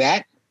more of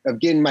that, of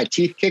getting my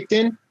teeth kicked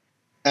in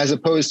as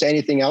opposed to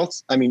anything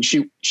else. I mean,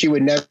 she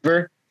would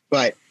never,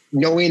 but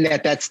knowing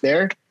that that's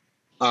there.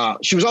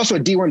 She was also a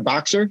D1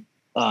 boxer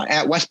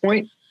at West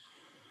Point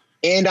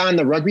and on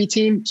the rugby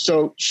team.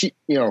 So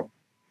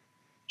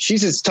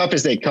she's as tough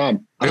as they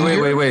come.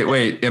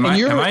 Wait. Am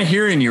I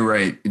hearing you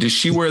right? Does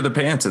she wear the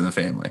pants in the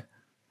family?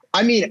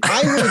 I mean,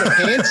 I wear the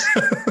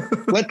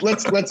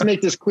pants. Let's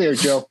make this clear,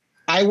 Joe.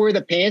 I wear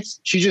the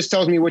pants. She just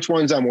tells me which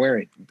ones I'm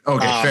wearing.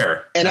 Okay,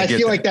 fair. And I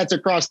feel like that's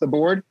across the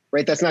board,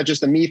 right? That's not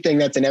just a me thing.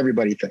 That's an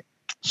everybody thing.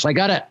 So I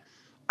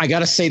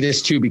gotta say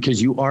this too,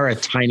 because you are a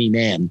tiny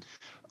man.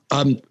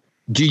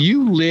 Do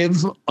you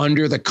live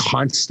under the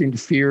constant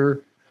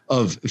fear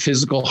of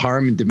physical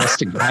harm and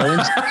domestic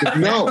violence?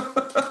 No.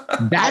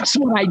 That's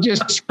what I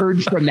just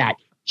heard from that.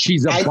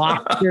 She's a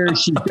boxer.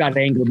 She's got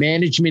anger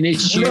management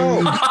issues. No,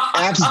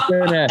 she's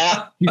gonna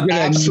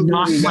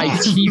knock my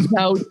teeth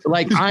out.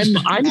 Like I'm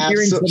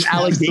hearing some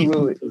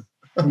allegations.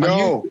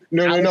 No.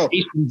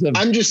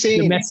 I'm just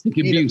saying domestic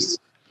abuse.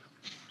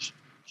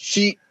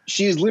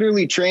 She is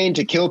literally trained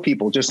to kill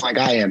people just like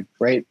I am,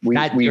 right?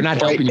 You're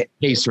not helping the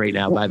case right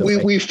now, by the way.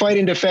 We fight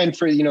and defend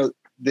for,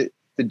 the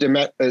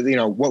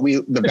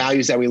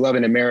values that we love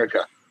in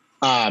America.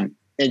 And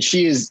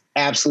she is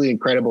absolutely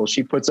incredible.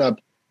 She puts up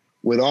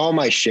with all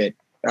my shit.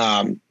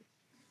 And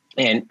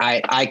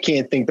I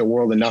can't think the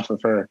world enough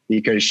of her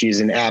because she's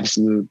an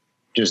absolute,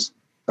 just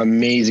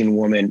amazing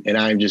woman. And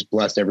I'm just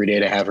blessed every day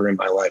to have her in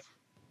my life.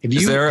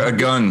 Is there a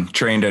gun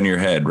trained on your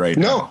head right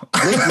now? No.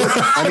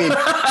 I mean,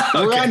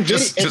 we're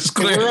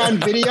on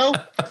video,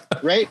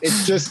 right?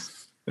 It's just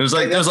there's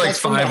like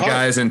five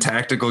guys in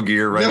tactical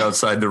gear right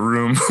outside the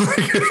room.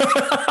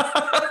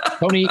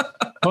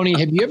 Tony,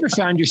 have you ever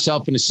found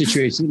yourself in a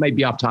situation? It might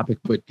be off topic,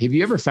 but have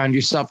you ever found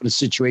yourself in a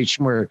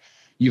situation where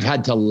you've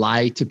had to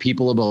lie to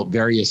people about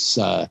various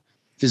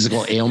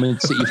physical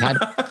ailments that you've had?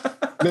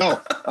 No,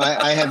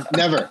 I have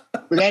never.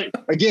 But that,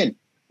 again,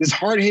 this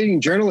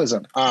hard-hitting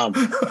journalism.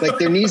 Like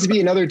there needs to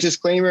be another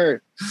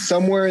disclaimer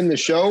somewhere in the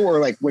show, or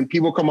like when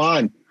people come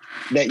on,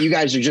 that you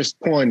guys are just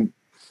pulling,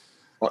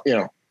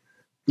 you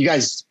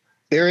guys,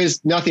 there is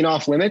nothing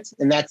off limits,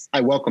 and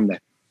I welcome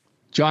that.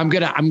 Joe, I'm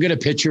gonna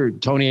picture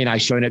Tony and I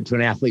showing up to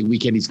an athlete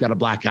weekend. He's got a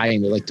black eye,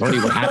 and they're like, "Tony,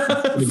 what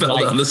happened?" Fell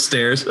down the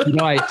stairs.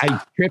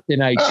 I tripped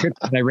and I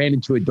ran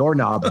into a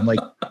doorknob. I'm like,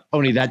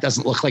 Tony, that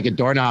doesn't look like a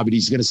doorknob, and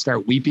he's gonna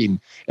start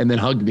weeping and then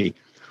hug me.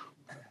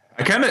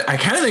 I kind of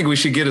think we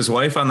should get his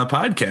wife on the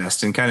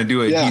podcast and kind of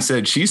do a he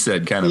said, she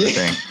said kind of a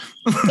thing.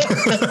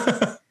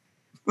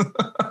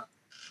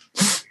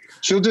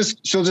 She'll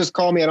just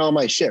call me on all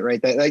my shit,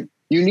 right? That like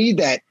you need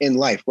that in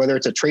life, whether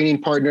it's a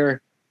training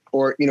partner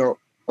or,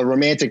 a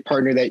romantic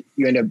partner that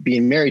you end up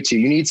being married to.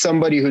 You need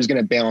somebody who's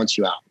going to balance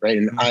you out, right?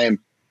 And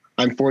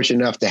I'm fortunate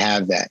enough to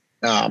have that.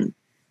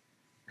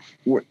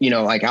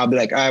 Like I'll be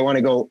like, I want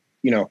to go.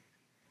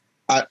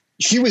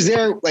 She was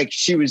there, like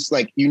she was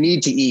like, you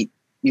need to eat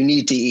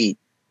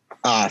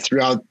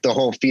throughout the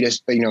whole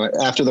fetus.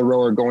 After the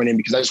rower going in,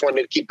 because I just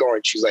wanted to keep going.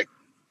 She's like,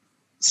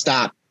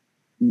 stop.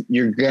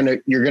 You're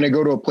gonna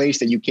go to a place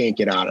that you can't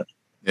get out of.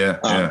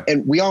 Yeah.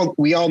 And we all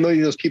know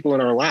those people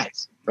in our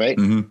lives, right?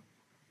 Mm-hmm.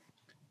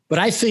 But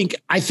I think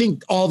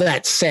all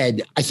that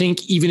said, I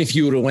think even if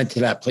you would have went to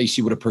that place,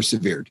 you would have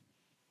persevered.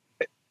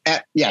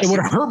 Yes. It would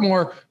have hurt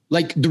more,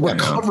 like the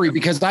recovery,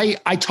 because I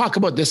talk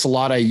about this a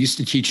lot. I used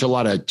to teach a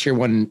lot of tier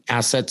 1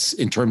 assets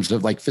in terms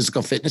of like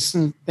physical fitness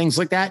and things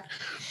like that.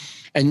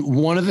 And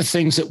one of the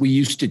things that we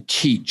used to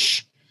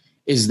teach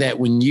is that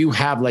when you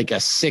have like a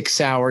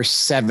 6-hour,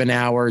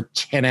 7-hour,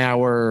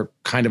 10-hour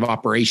kind of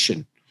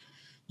operation,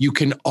 you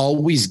can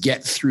always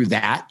get through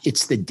that.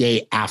 It's the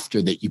day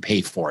after that you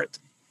pay for it.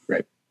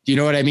 Do you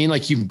know what I mean?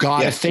 Like you've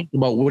got to think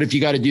about what if you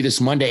got to do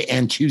this Monday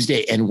and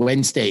Tuesday and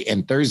Wednesday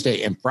and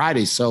Thursday and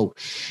Friday. So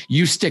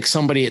you stick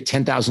somebody at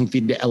 10,000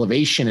 feet to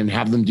elevation and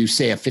have them do,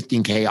 say, a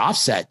 15K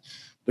offset.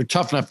 They're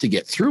tough enough to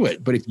get through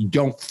it. But if you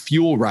don't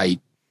fuel right,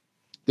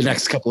 the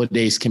next couple of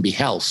days can be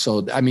hell.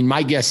 So, I mean,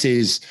 my guess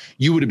is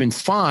you would have been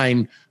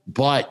fine,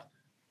 but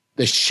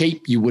the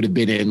shape you would have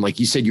been in, like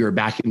you said, you were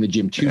back in the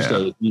gym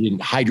Tuesday, you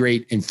didn't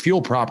hydrate and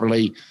fuel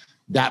properly,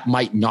 that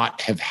might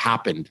not have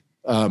happened.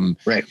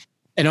 Right.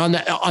 And on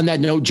that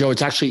note, Joe,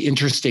 it's actually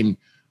interesting.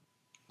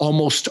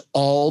 Almost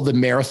all the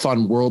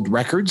marathon world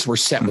records were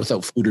set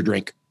without food or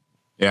drink.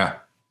 Yeah.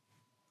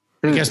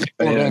 Because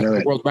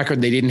the world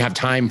record, they didn't have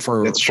time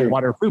for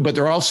water or food, but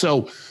they're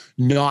also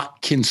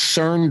not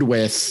concerned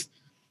with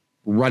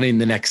running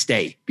the next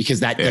day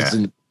because that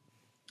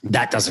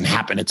doesn't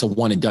happen. It's a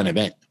one and done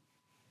event.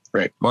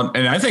 Right. Well,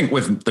 and I think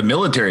with the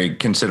military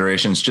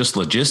considerations, just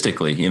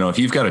logistically, if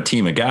you've got a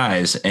team of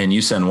guys and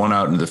you send one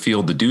out into the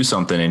field to do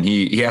something and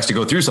he has to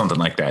go through something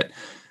like that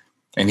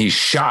and he's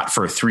shot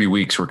for 3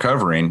 weeks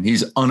recovering,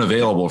 he's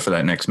unavailable for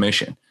that next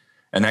mission.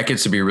 And that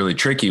gets to be really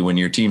tricky when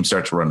your team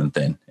starts running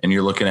thin and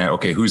you're looking at,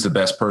 okay, who's the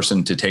best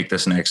person to take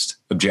this next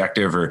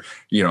objective or,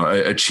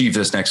 achieve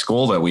this next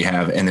goal that we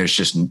have. And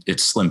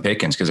it's slim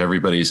pickings because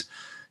everybody's,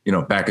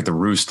 back at the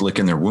roost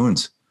licking their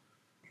wounds.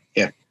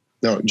 Yeah.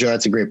 No, Joe,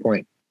 that's a great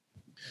point.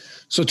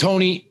 So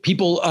Tony,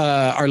 people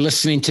are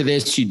listening to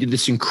this. You did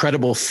this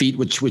incredible feat,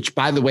 which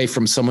by the way,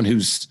 from someone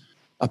who's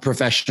a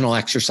professional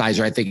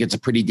exerciser, I think it's a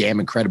pretty damn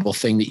incredible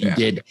thing that you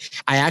did.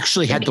 I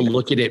actually had to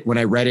look at it when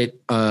I read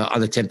it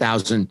on the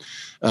 10,000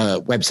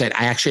 website.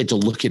 I actually had to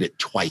look at it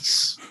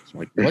twice. I'm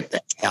like, what the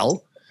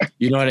hell?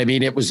 You know what I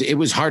mean? It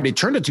was hard. It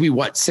turned out to be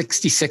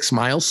 66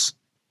 miles.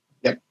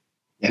 Yep.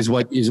 Is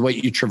what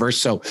you traverse.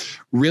 So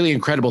really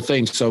incredible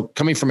thing. So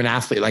coming from an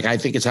athlete, like I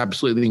think it's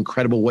absolutely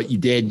incredible what you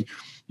did.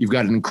 You've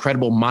got an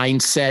incredible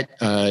mindset.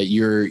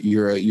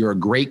 You're a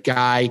great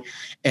guy,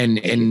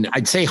 and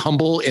I'd say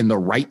humble in the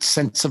right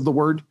sense of the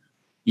word.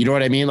 You know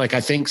what I mean? Like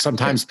I think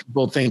sometimes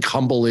people think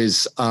humble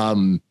is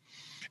a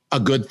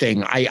good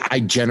thing. I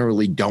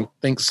generally don't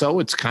think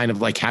so. It's kind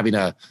of like having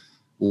a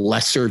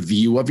lesser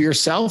view of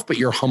yourself, but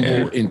you're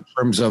humble in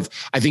terms of,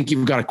 I think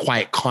you've got a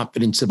quiet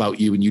confidence about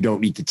you, and you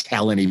don't need to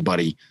tell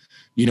anybody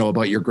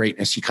about your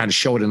greatness. You kind of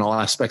show it in all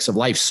aspects of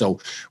life. So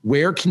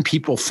where can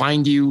people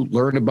find you,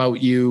 learn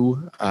about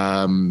you,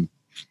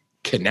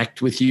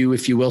 connect with you,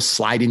 if you will,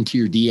 slide into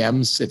your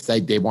DMs if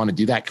they want to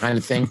do that kind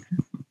of thing?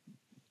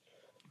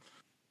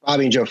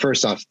 Bobby and Joe,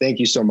 first off, thank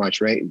you so much,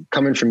 right?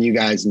 Coming from you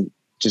guys and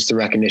just the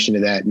recognition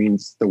of that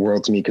means the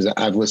world to me because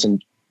I've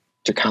listened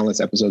to countless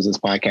episodes of this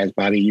podcast.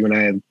 Bobby, you and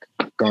I have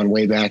gone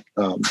way back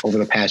over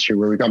the past year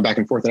where we've gone back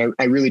and forth. And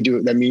I really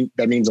do.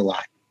 That means a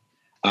lot.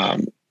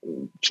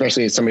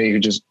 Especially as somebody who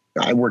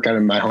I work out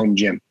in my home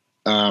gym.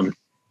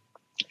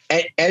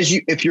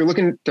 If you're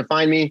looking to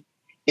find me,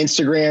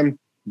 Instagram,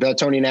 the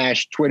Tony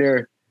Nash,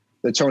 Twitter,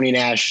 the Tony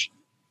Nash,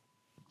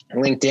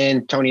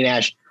 LinkedIn, Tony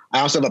Nash. I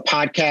also have a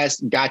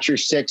podcast, Got Your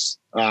Six,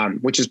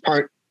 which is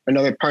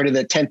another part of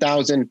the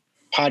 10,000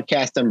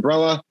 podcast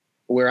umbrella,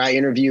 where I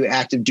interview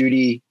active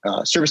duty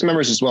service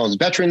members as well as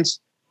veterans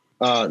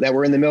that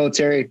were in the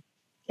military.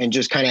 and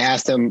just kind of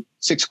ask them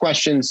 6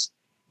 questions.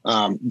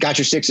 Got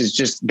Your Six is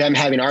just them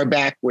having our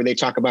back, where they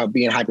talk about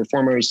being high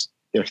performers,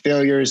 their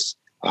failures,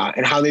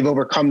 and how they've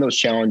overcome those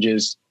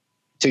challenges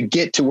to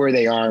get to where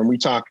they are. And we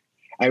talk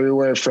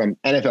everywhere from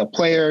NFL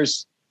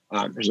players.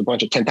 There's a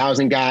bunch of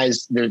 10,000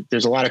 guys.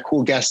 There's a lot of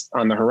cool guests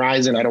on the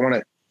horizon. I don't want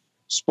to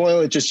spoil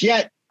it just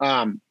yet,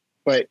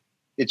 but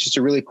it's just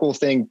a really cool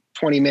thing.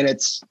 20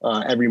 minutes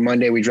every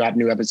Monday. We drop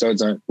new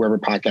episodes on wherever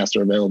podcasts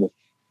are available.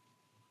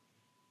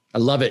 I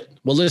love it.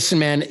 Well, listen,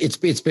 man, it's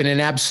been an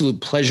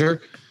absolute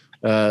pleasure.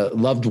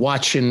 Loved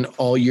watching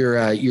all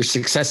your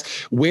success.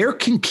 Where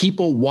can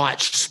people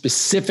watch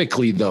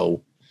specifically,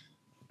 though?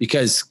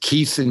 Because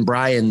Keith and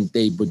Brian,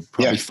 they would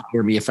probably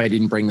fire me if I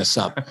didn't bring this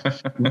up.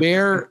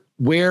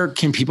 Where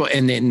can people,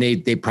 and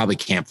they probably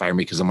can't fire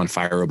me because I'm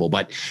unfireable,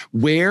 but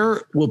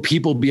where will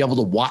people be able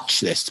to watch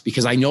this?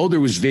 Because I know there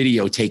was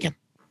video taken.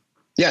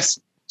 Yes.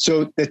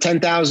 So the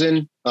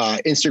 10,000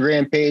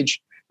 Instagram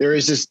page, there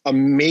is this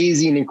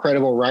amazing,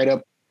 incredible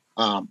write-up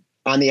on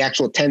the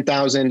actual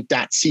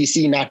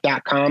 10,000.cc,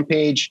 not .com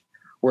page,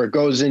 where it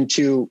goes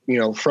into,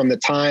 from the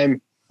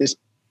time this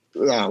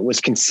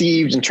was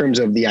conceived in terms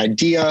of the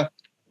idea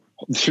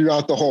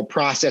throughout the whole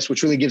process,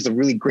 which really gives a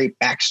really great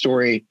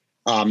backstory.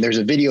 There's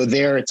a video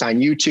there. It's on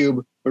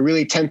YouTube, but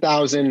really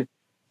 10,000.cc,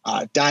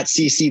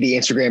 the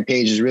Instagram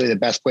page, is really the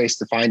best place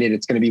to find it.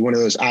 It's going to be one of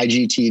those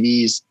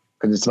IGTVs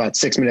because it's about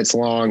 6 minutes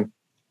long,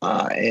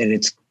 and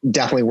it's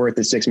definitely worth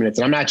the 6 minutes.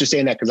 And I'm not just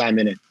saying that because I'm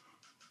in it.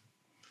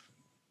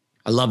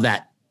 I love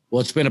that.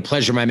 Well, it's been a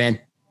pleasure, my man.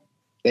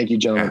 Thank you,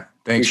 gentlemen. Yeah,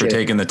 thanks for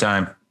taking the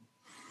time.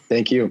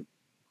 Thank you.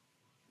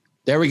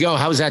 There we go.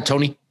 How's that,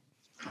 Tony?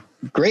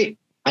 Great.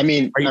 I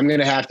mean, I'm going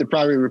to have to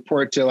probably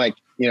report to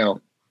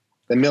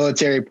the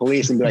military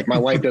police and be like, my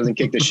wife doesn't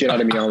kick the shit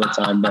out of me all the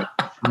time, but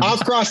I'll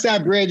cross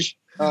that bridge.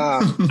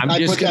 I'm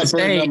just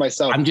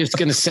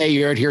going to say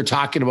you're out here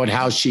talking about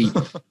how she's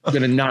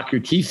going to knock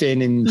your teeth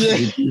in and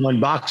one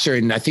boxer.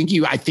 And I think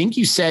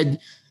you said,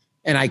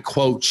 and I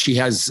quote, she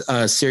has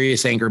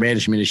serious anger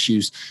management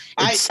issues.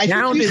 I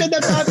think you said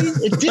that, Bobby.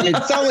 It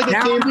didn't sound like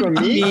it came from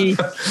me.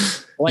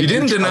 You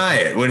didn't deny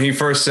it when he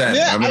first said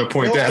it. I'm going to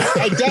point that out.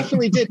 I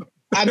definitely did.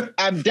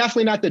 I'm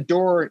definitely not the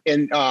door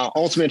in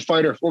Ultimate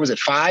Fighter. What was it,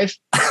 5?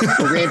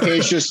 Where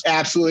Rampage just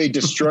absolutely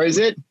destroys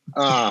it.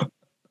 But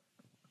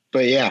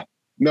yeah,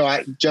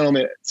 no,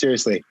 gentlemen,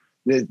 seriously,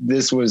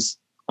 this was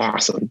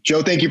awesome.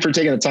 Joe, thank you for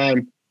taking the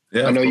time.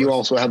 Yeah, I know you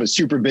also have a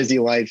super busy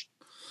life.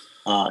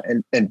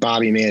 And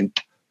Bobby, man,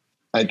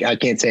 I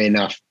can't say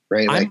enough,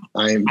 right?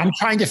 I'm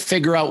trying to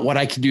figure out what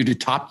I can do to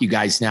top you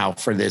guys now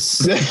for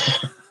this.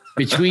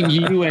 Between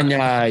you and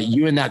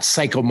that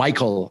psycho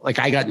Michael,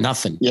 I got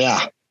nothing.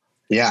 Yeah.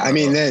 Yeah. I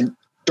mean, then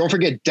don't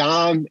forget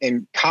Dom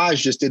and Kaj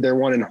just did their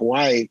one in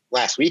Hawaii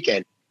last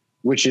weekend,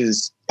 which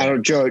is, I don't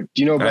know, Joe, do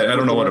you know about I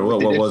don't know what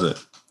was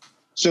it?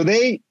 So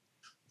they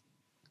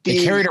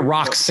carried a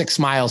rock 6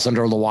 miles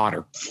under the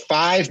water.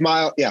 5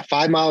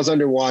 miles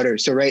underwater.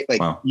 So, right.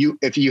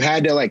 If you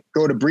had to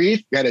go to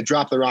breathe, you had to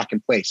drop the rock in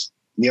place.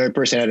 And the other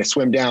person had to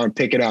swim down,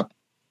 pick it up,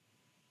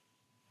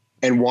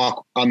 and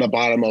walk on the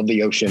bottom of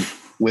the ocean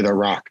with a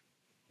rock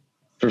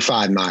for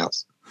 5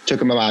 miles. Took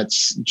them about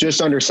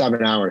just under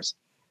 7 hours.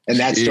 And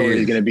that story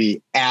is going to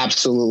be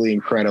absolutely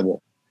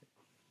incredible.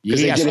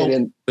 Yeah,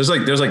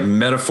 there's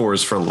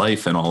metaphors for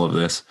life in all of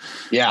this.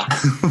 Yeah.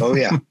 Oh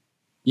yeah.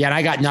 Yeah. And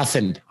I got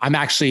nothing. I'm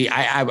actually,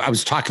 I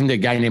was talking to a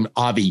guy named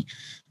Avi.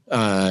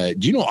 Do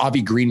you know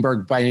Avi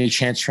Greenberg by any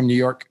chance from New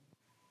York?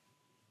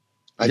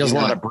 He does a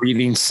lot of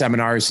breathing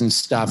seminars and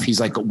stuff. He's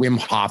like Wim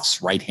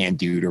Hof's right-hand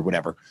dude or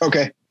whatever.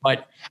 Okay.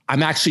 But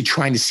I'm actually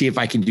trying to see if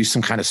I can do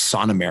some kind of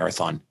sauna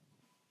marathon.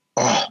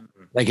 Oh,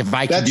 if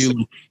I could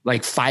do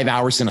 5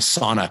 hours in a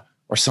sauna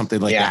or something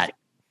like that.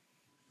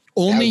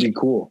 Only, that would be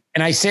cool.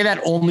 And I say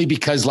that only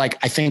because I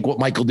think what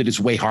Michael did is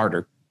way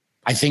harder.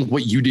 I think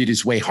what you did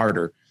is way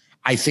harder.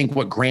 I think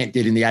what Grant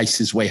did in the ice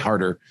is way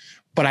harder.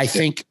 But I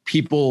think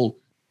people,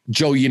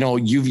 Joe,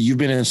 you've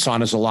been in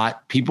saunas a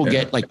lot. People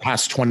get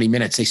past 20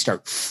 minutes, they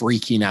start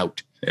freaking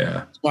out.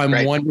 Yeah. So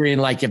I'm wondering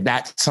if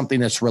that's something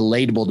that's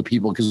relatable to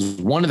people, because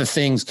one of the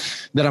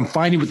things that I'm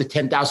finding with the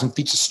 10,000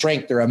 feet of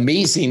strength, they're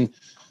amazing,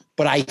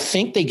 but I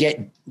think they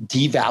get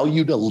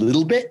devalued a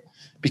little bit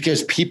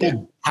because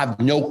people have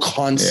no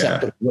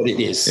concept of what it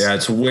is. Yeah.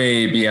 It's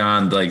way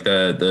beyond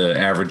the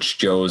average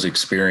Joe's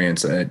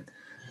experience. That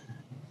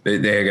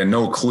they got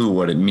no clue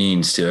what it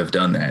means to have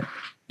done that.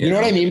 You know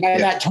what I mean by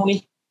that,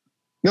 Tony?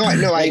 No,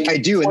 I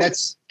do. And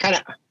that's kind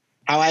of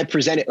how I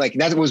present it.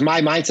 That was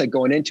my mindset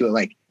going into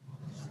it.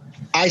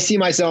 I see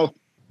myself,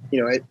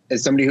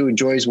 as somebody who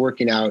enjoys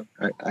working out.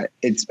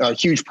 It's a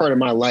huge part of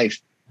my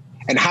life.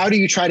 And how do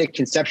you try to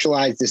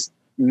conceptualize this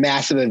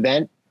massive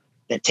event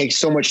that takes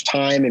so much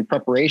time and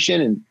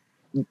preparation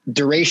and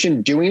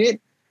duration doing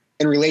it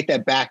and relate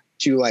that back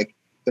to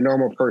the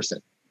normal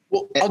person?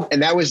 Well,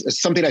 and that was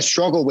something I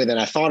struggled with. And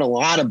I thought a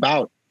lot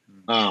about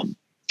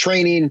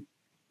training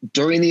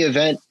during the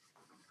event.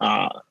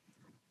 And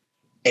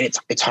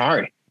it's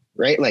hard,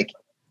 right?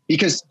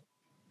 Because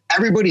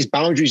everybody's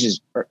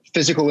boundaries are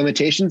physical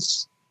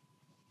limitations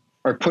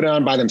are put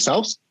on by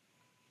themselves.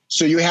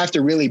 So you have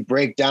to really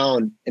break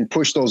down and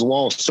push those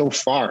walls so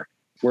far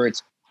where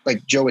it's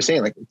like Joe was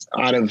saying, like it's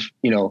out of,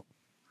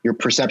 your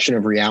perception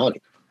of reality.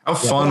 How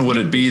fun would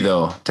it be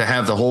though, to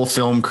have the whole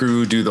film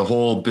crew do the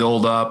whole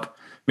build up?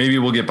 Maybe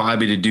we'll get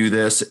Bobby to do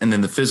this. And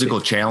then the physical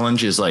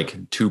challenge is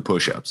like 2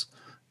 push-ups.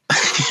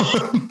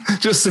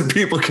 Just so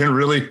people can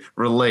really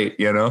relate,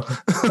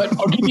 But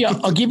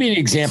I'll give you an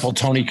example,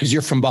 Tony, because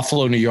you're from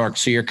Buffalo, New York.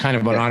 So you're kind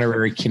of an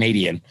honorary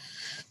Canadian.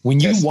 When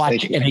you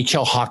watch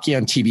NHL hockey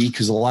on TV,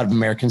 because a lot of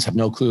Americans have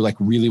no clue like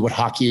really what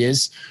hockey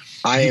is.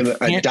 I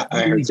get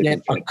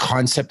a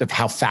concept of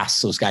how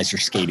fast those guys are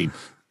skating.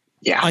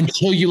 Yeah.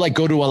 Until you like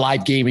go to a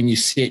live game and you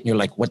see it and you're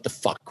like, what the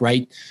fuck,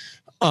 right?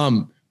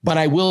 But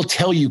I will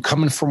tell you,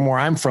 coming from where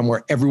I'm from,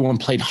 where everyone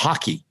played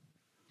hockey,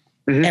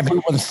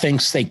 everyone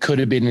thinks they could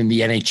have been in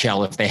the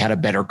NHL if they had a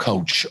better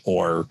coach,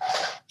 or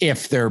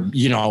if they're,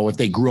 if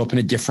they grew up in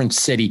a different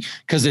city,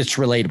 because it's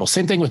relatable.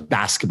 Same thing with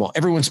basketball.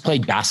 Everyone's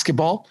played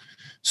basketball.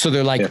 So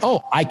they're like,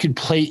 oh, I could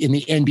play in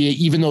the NBA,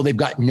 even though they've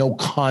got no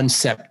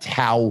concept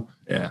how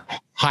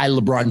high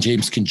LeBron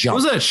James can jump.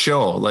 What was that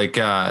show? Like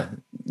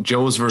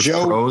Joe's versus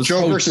Pros?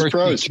 Joe versus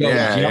Pros.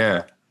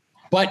 Yeah.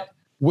 But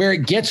where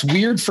it gets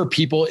weird for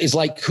people is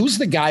like, who's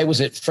the guy? Was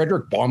it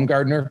Frederick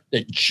Baumgartner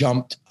that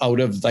jumped out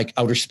of like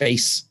outer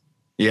space?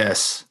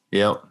 Yes.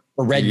 Yep.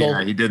 Or Red Bull.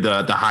 He did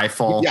the high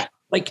fall. Yeah.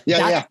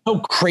 That's so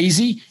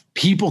crazy.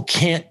 People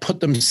can't put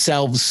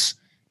themselves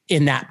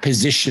in that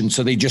position.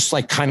 So they just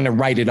like kind of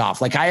write it off.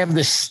 Like I have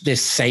this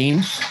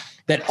saying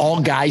that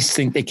all guys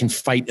think they can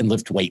fight and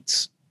lift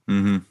weights.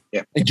 Mm-hmm.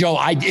 Yeah. And Joe,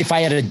 if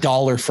I had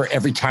 $1 for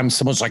every time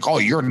someone's like, oh,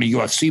 you're in the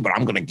UFC, but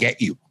I'm going to get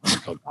you.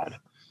 Oh, God.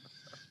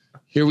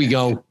 Here we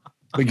go.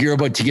 Like you're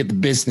about to get the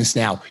business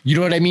now. You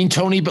know what I mean,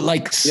 Tony? But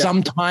like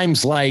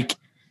sometimes like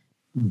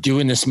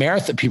doing this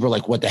marathon, people are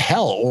like, what the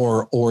hell?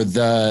 Or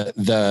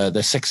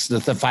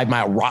the 5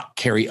 mile rock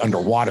carry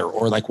underwater,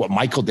 or like what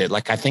Michael did.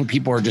 Like, I think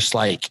people are just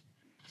like,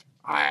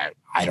 I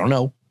don't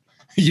know.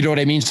 You know what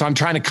I mean? So I'm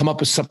trying to come up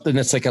with something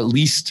that's like at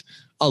least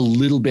a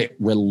little bit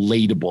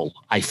relatable,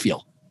 I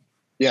feel.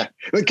 Yeah.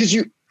 Because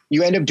you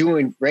end up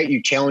doing, right?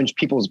 You challenge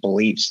people's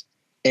beliefs,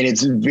 and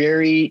it's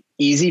very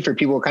easy for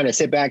people to kind of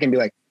sit back and be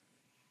like,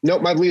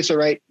 nope, my beliefs are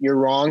right. You're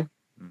wrong.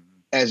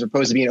 As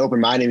opposed to being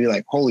open-minded and be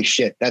like, holy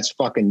shit, that's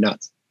fucking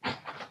nuts.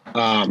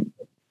 And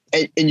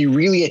you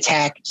really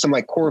attack some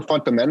like core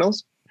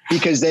fundamentals,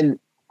 because then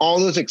all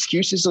those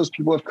excuses those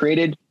people have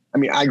created. I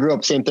mean, I grew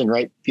up, same thing,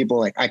 right? People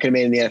like, I could have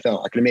made it in the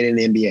NFL. I could have made it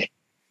in the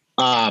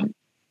NBA.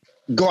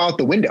 Go out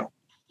the window,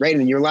 right?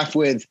 And you're left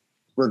with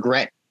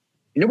regret.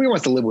 Nobody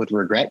wants to live with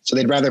regret. So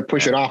they'd rather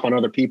push it off on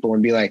other people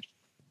and be like,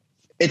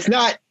 it's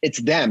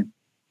them.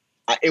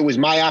 It was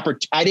my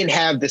opportunity. I didn't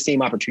have the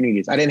same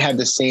opportunities. I didn't have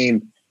the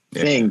same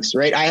things,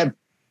 right? I have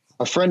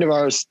a friend of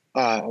ours.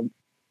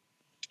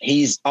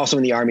 He's also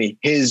in the Army.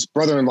 His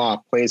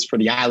brother-in-law plays for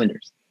the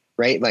Islanders,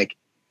 right? Like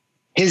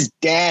his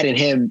dad and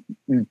him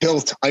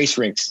built ice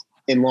rinks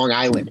in Long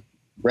Island,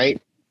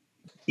 right?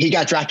 He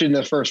got drafted in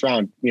the first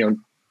round,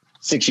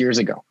 6 years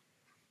ago,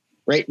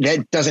 right?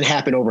 That doesn't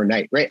happen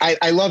overnight, right?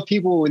 I love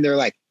people when they're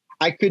like,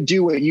 I could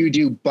do what you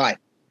do, but,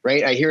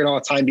 right? I hear it all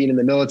the time being in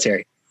the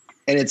military.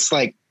 And it's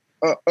like,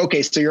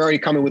 okay, so you're already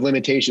coming with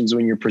limitations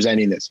when you're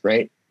presenting this,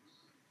 right?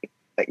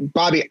 Like,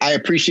 Bobby, I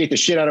appreciate the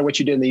shit out of what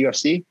you did in the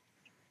UFC.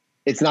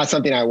 It's not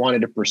something I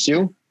wanted to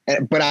pursue,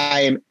 but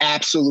I am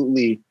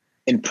absolutely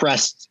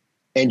impressed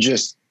and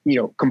just,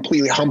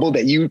 completely humbled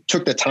that you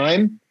took the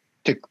time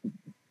to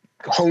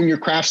hone your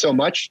craft so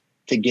much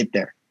to get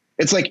there.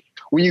 It's like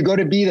when you go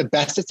to be the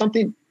best at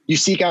something, you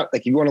seek out,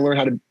 like, you want to learn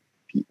how to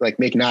like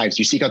make knives,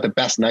 you seek out the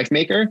best knife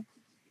maker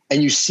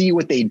and you see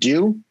what they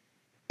do.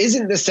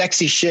 Isn't the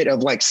sexy shit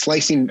of like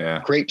slicing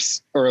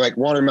grapes or like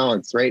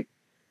watermelons, right?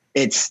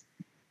 It's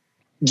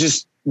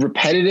just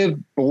repetitive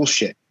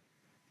bullshit.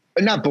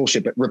 Not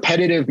bullshit, but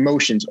repetitive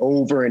motions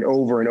over and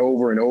over and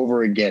over and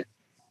over again.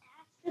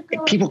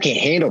 Like, people can't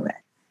handle that.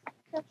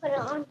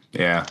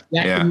 Yeah.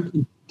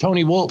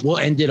 Tony, we'll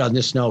end it on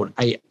this note.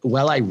 I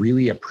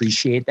really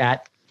appreciate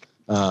that.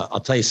 I'll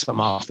tell you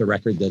something off the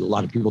record that a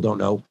lot of people don't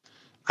know.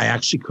 I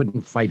actually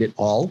couldn't fight at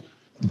all.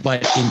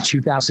 But in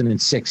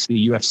 2006,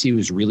 the UFC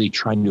was really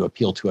trying to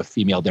appeal to a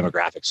female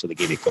demographic, so they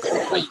gave me a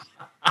fight.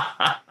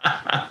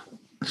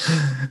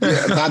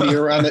 Bobby,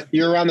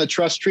 you're around the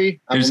trust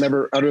tree. I will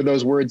never utter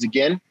those words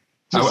again.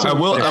 I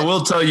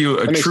will tell you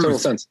a truth. Total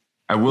sense.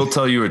 I will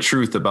tell you a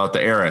truth about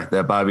the era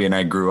that Bobby and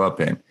I grew up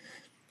in,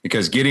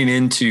 because getting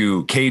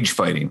into cage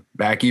fighting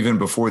back even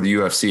before the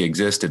UFC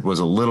existed was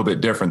a little bit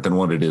different than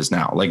what it is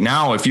now. Like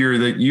now, if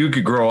you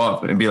could grow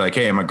up and be like,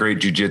 hey, I'm a great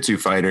jiu-jitsu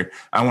fighter,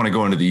 I want to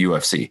go into the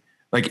UFC.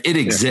 Like it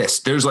exists.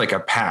 There's like a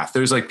path.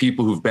 There's like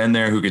people who've been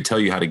there who could tell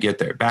you how to get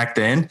there. Back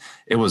then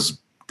there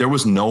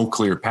was no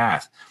clear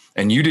path.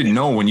 And you didn't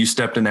know when you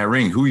stepped in that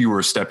ring who you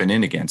were stepping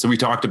in against. So we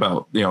talked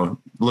about,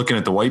 looking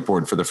at the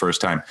whiteboard for the first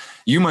time.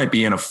 You might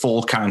be in a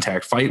full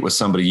contact fight with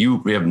somebody you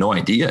have no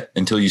idea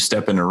until you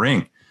step in a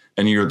ring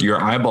and you're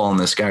eyeballing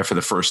this guy for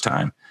the first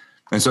time.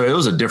 And so it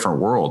was a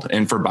different world.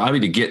 And for Bobby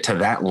to get to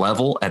that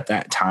level at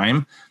that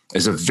time,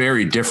 is a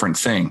very different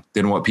thing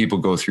than what people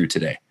go through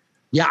today.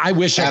 Yeah, I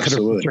wish I could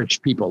have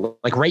researched people.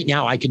 Like right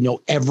now, I could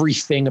know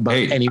everything about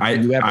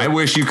anyone you ever. I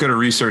wish you could have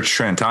researched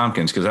Trent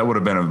Tompkins, because that would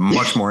have been a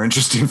much more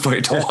interesting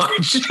fight to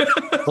watch.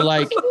 But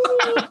like,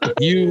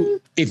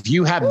 if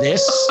you have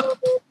this,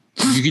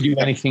 you can do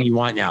anything you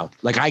want now.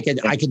 Like I could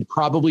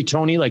probably,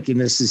 Tony, like, and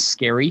this is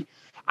scary,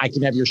 I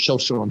can have your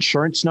social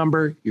insurance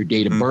number, your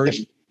date of birth,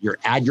 your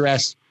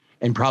address,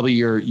 and probably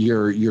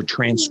your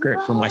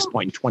transcript from West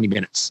Point in 20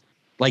 minutes.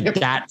 Like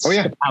that's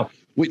how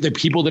the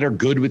people that are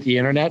good with the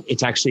internet.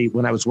 It's actually,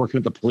 when I was working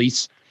with the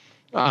police,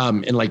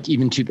 in like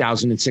even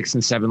 2006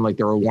 and 7, like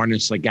there were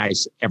warnings like,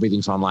 guys,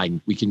 everything's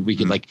online. We can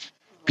like,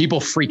 people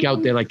freak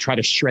out. They like try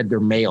to shred their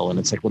mail, and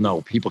it's like, well,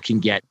 no, people can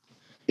get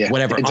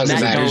whatever. On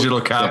that note,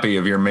 digital copy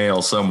of your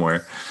mail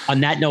somewhere. On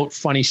that note,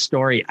 funny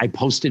story. I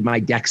posted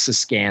my DEXA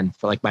scan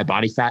for like my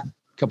body fat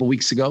a couple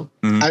weeks ago.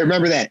 I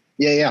remember that.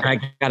 Yeah. I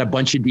got a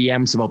bunch of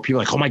DMs about people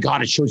like, oh my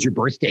God, it shows your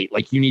birth date.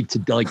 Like you need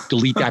to like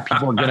delete that.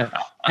 People are gonna,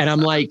 and I'm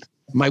like,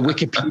 my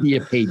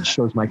Wikipedia page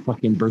shows my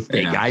fucking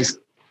birthday, guys.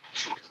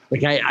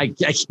 Like I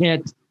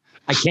can't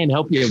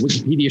help you.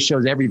 Wikipedia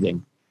shows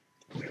everything.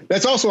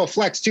 That's also a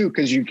flex too,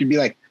 because you could be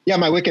like, yeah,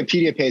 my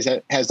Wikipedia page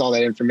has all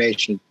that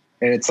information.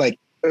 And it's like,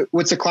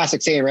 what's the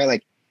classic saying, right?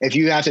 Like, if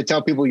you have to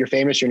tell people you're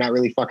famous, you're not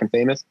really fucking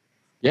famous.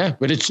 Yeah,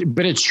 but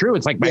it's true.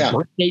 It's like my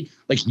birth date.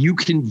 Like you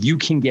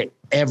can get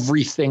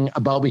everything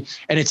about me.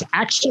 And it's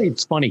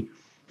funny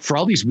for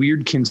all these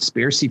weird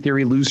conspiracy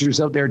theory losers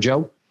out there,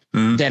 Joe,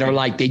 that are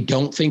like, they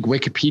don't think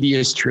Wikipedia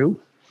is true.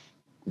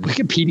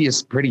 Wikipedia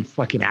is pretty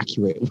fucking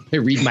accurate. I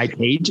read my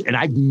page, and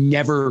I've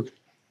never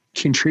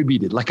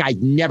contributed. Like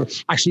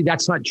actually,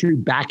 that's not true.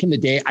 Back in the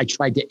day, I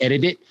tried to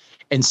edit it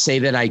and say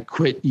that I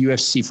quit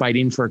UFC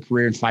fighting for a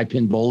career in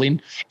 5-pin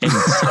bowling. And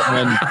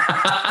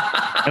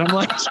I'm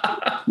like,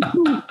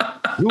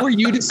 who are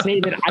you to say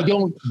that I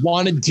don't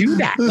want to do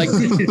that? Like,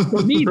 this is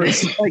for me.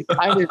 This is like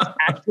kind of as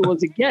actual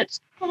as it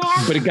gets.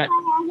 But it got.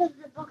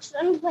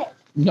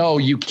 No,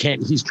 you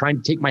can't. He's trying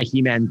to take my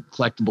He-Man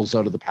collectibles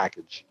out of the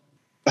package.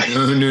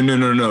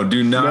 No.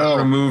 Do not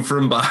remove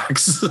from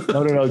box.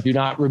 No. Do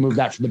not remove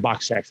that from the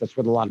box checks. That's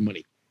worth a lot of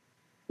money.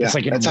 Yeah, it's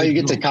like that's how you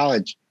get to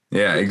college.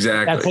 Yeah,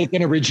 exactly. That's like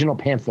an original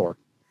Panther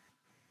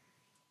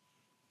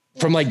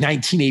from like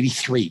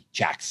 1983,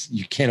 Jax.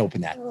 You can't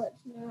open that. No, it's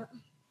not.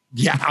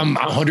 Yeah, I'm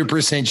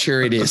 100%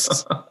 sure it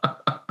is.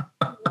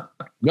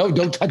 No,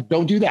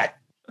 don't do that.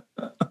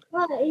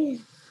 Why?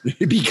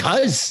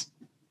 Because,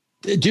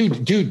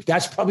 dude,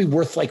 that's probably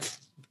worth like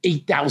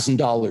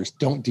 $8,000.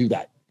 Don't do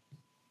that.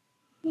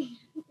 I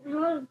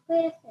want to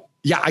play with it.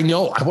 Yeah, I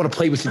know. I want to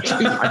play with it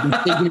too. I've been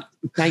saving it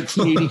since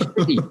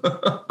 1983.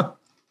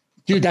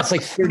 Dude, that's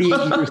like 38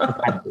 years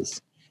to have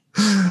this.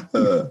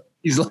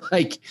 He's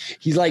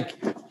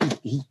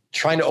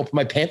trying to open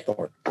my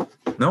Panther.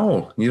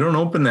 No, you don't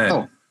open that.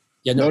 Oh.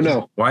 Yeah,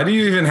 no. Why do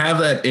you even have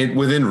that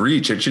within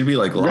reach? It should be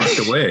like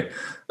locked away.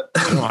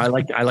 No, I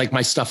like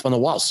my stuff on the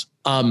walls.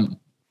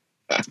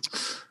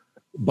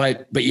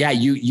 But yeah,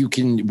 you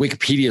can.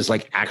 Wikipedia is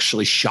like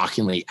actually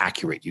shockingly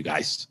accurate, you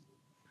guys.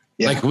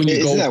 Yeah. Like when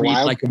you go read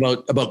wild? Like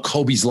about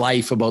Kobe's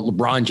life, about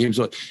LeBron James,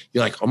 you're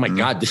like, oh my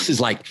God, this is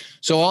like,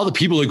 so all the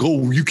people like,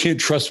 oh, you can't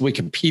trust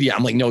Wikipedia.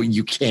 I'm like, no,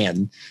 you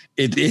can.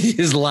 It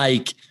is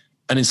like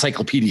an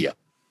encyclopedia.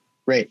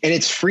 Right. And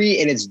it's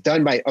free and it's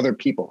done by other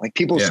people. Like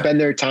people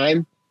spend their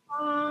time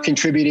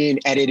contributing,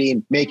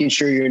 editing, making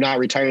sure you're not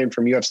retiring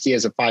from UFC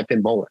as a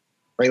 5-pin bowler.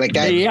 Right. Like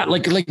that. Yeah.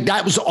 Like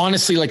that was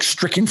honestly like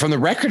stricken from the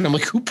record. And I'm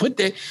like, who put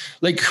that?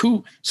 Like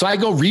who? So I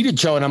go read it,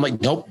 Joe. And I'm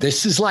like, nope,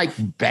 this is like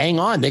bang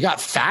on. They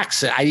got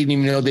facts that I didn't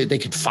even know that they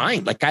could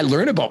find. Like I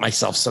learn about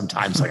myself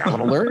sometimes. Like I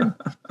want to learn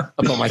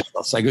about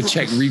myself. So I go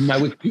read my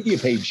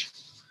Wikipedia page.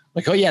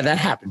 Like, oh yeah, that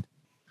happened.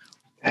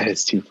 That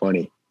is too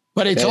funny.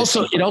 But it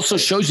also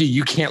shows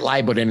you can't lie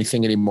about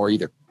anything anymore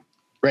either.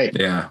 Right.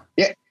 Yeah.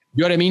 Yeah.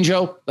 You know what I mean,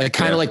 Joe? Like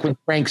kind of like when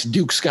Frank's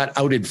Dukes got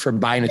outed for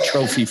buying a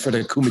trophy for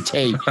the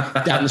Kumite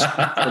down the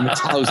street from his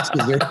house.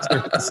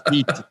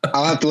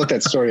 I'll have to look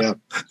that story up.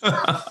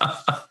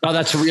 Oh,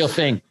 that's a real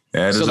thing.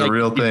 Yeah, it is a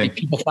real thing.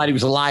 People thought he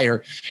was a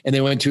liar, and they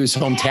went to his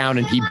hometown,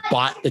 and he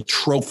bought the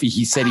trophy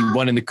he said he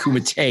won in the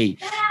Kumite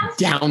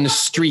down the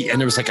street,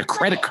 and there was like a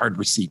credit card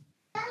receipt,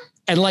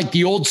 and like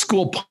the old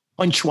school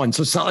punch one.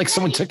 So it's not like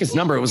someone took his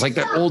number. It was like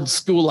that old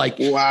school, like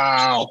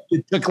wow.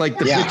 It took like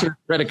the picture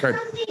credit card.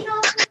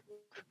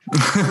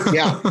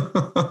 Yeah.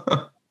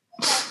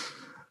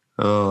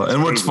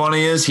 And what's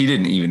funny is he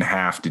didn't even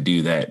have to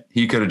do that.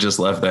 He could have just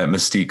left that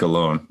mystique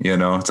alone. You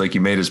know, it's like he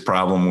made his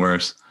problem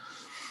worse.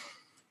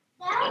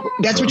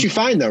 That's what you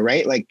find though,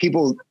 right? Like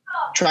people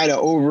try to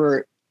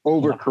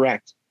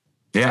overcorrect.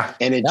 Yeah.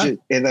 And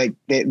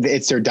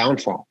it's their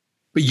downfall.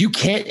 But you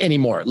can't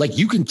anymore. Like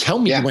you can tell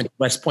me you went to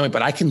West Point,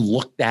 but I can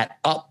look that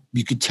up.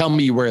 You could tell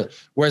me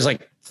whereas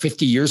like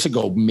 50 years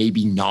ago,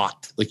 maybe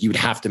not. Like you would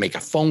have to make a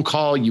phone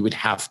call. You would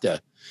have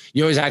to.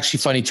 You know, it's actually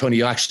funny, Tony.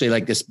 You actually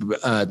like this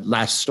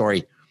last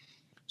story.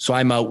 So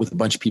I'm out with a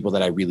bunch of people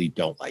that I really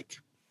don't like.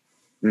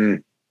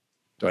 Don't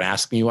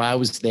ask me why I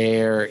was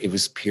there. It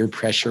was peer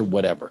pressure,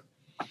 whatever.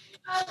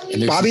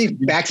 And Bobby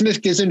Maximus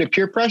gives into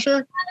peer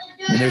pressure.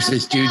 And there's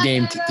this dude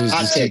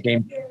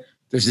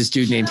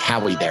named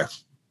Howie there.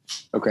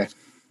 Okay.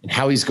 And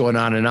Howie's going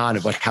on and on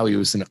about how he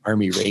was an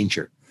Army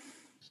Ranger.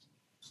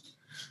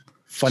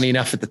 Funny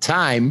enough, at the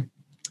time,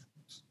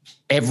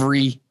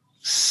 every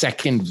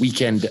second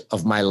weekend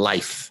of my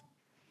life,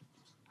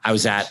 I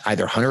was at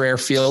either Hunter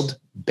Airfield,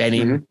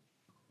 Benning,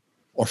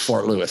 or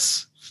Fort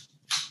Lewis.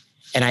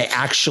 And I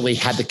actually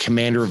had the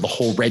commander of the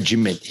whole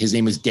regiment. His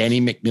name was Danny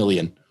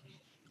McMillian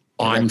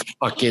on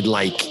fucking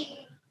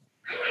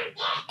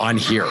on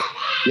here.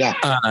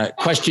 Yeah.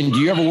 Question. Do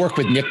you ever work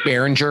with Nick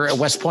Behringer at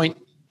West Point?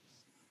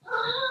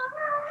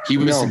 He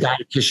was the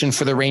dietitian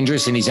for the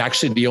Rangers, and he's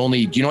actually the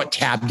only, do you know what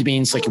tabbed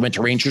means? Like he went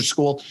to Ranger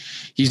school.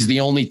 He's the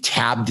only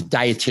tabbed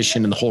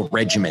dietitian in the whole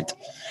regiment.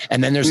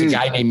 And then there's a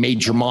guy named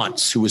Major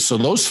Montz who was, so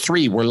those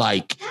three were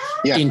like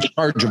in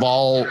charge of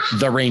all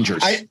the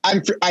Rangers.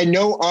 I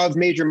know of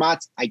Major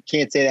Montz. I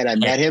can't say that I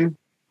met him.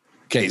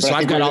 Okay, so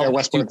I've got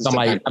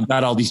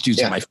all these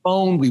dudes on my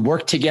phone. We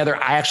work together.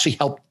 I actually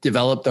helped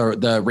develop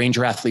the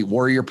Ranger Athlete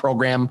Warrior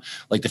program,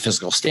 like the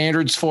physical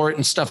standards for it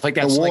and stuff like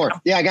that.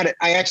 I got it.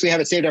 I actually have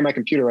it saved on my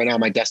computer right now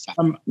on my desktop.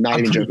 I'm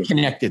even joking.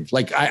 Connected.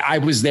 Like I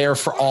was there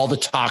for all the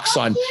talks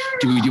on,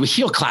 do we do a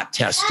heel clap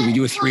test? Do we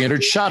do a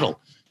 300 shuttle?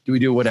 Do we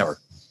do whatever?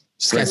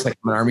 This guy's like,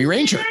 I'm an Army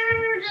Ranger.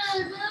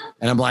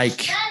 And I'm like,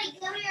 Daddy,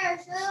 come here.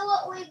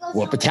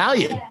 What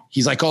battalion?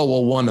 He's like, oh,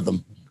 well, one of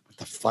them. What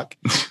the fuck?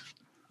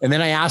 And then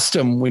I asked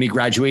him when he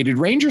graduated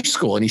Ranger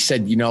school, and he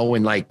said,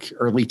 in like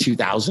early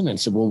 2000, and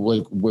said, well,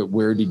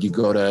 where did you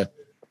go to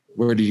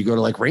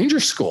like Ranger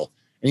school?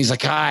 And he's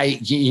like, I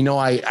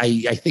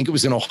think it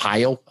was in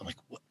Ohio. I'm like,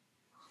 what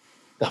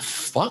the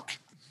fuck?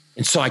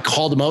 And so I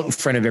called him out in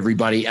front of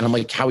everybody, and I'm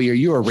like, Howie, are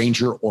you a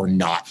Ranger or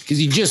not? Because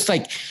he just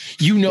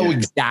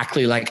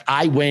exactly, like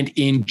I went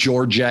in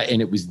Georgia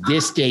and it was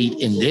this date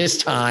in this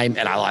time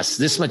and I lost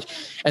this much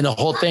and the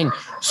whole thing.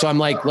 So I'm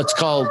like, let's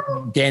call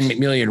Dan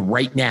McMillian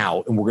right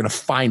now and we're going to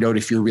find out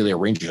if you're really a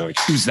Ranger. I'm like,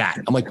 who's that?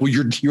 I'm like, well,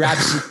 you're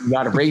absolutely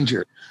not a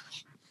Ranger.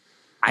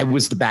 I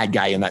was the bad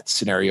guy in that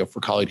scenario for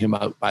calling him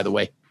out, by the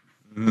way.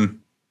 Mm-hmm.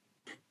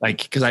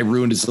 Like, because I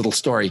ruined his little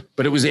story.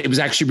 But it was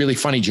actually really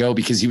funny, Joe,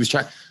 because he was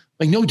trying.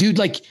 Like, no, dude,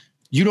 like,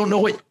 you don't know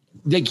what,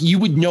 like, you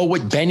would know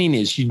what Benning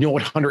is. You know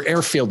what Hunter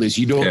Airfield is.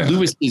 You know what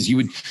Lewis is. You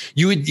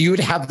would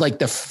have like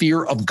the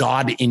fear of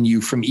God in you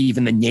from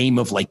even the name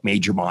of like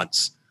Major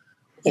Montz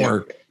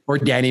or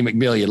Danny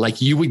McMillian.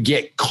 Like you would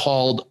get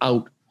called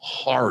out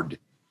hard,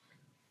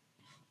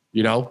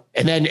 and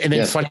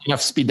then funny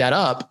enough, speed that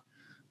up.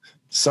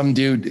 Some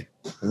dude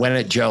went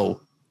at Joe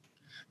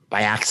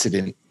by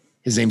accident.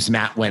 His name's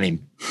Matt Wenning.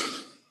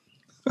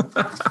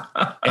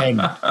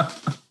 And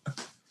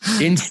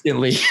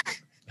instantly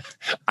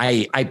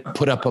I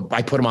put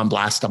him on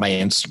blast on my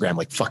Instagram,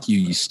 like, fuck you,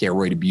 you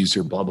steroid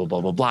abuser, blah, blah,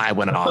 blah, blah, blah. I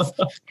went off.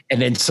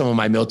 And then some of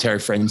my military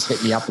friends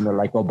hit me up and they're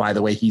like, oh, by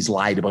the way, he's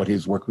lied about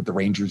his work with the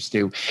Rangers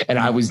too. And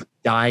I was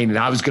dying and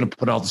I was going to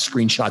put all the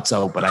screenshots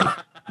out, but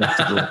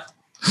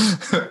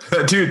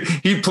dude,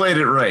 he played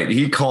it right.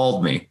 He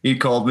called me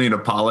and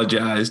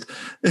apologized.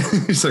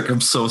 He's like,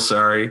 I'm so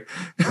sorry.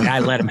 And I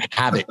let him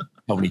have it,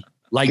 Tony.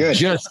 Like,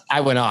 good. I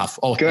went off.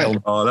 Oh,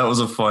 good. Oh, that was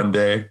a fun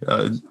day.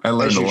 I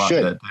learned a lot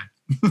that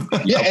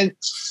day. Yeah. And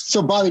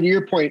so, Bobby, to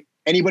your point,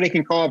 anybody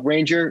can call up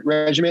Ranger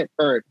Regiment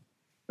or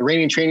the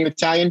Ranger Training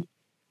Battalion.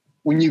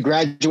 When you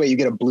graduate, you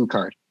get a blue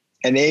card,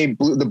 and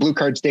the blue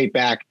cards date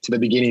back to the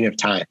beginning of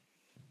time.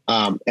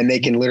 And they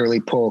can literally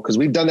pull, because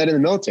we've done that in the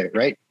military,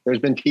 right? There's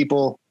been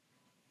people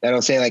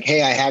that'll say like,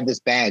 hey, I have this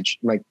badge.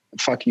 I'm like,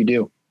 fuck you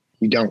do.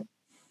 You don't.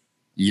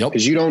 Yep.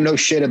 Because you don't know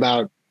shit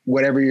about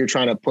whatever you're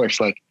trying to push.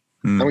 Like,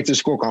 I went to a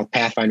school called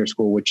Pathfinder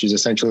School, which is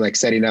essentially like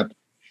setting up.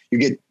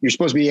 You're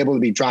supposed to be able to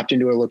be dropped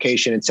into a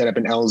location and set up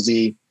an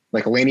LZ,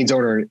 like a landing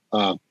zone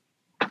or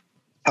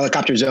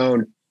helicopter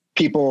zone.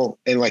 People,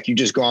 and like you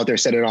just go out there,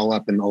 set it all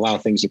up, and allow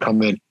things to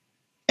come in.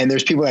 And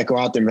there's people that go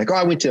out there and like, oh,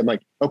 I went to. I'm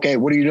like, okay,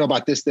 what do you know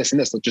about this, this,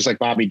 and this? Just like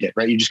Bobby did,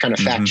 right? You just kind of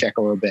fact check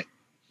a little bit,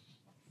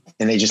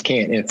 and they just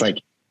can't. And it's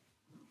like,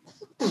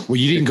 well,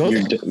 you didn't go.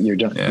 You're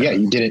done. Yeah,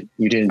 you didn't.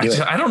 You didn't do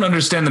it. I don't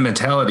understand the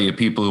mentality of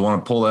people who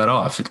want to pull that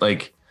off.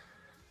 Like,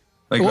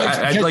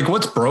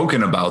 what's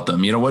broken about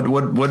them?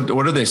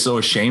 What are they so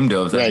ashamed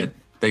of that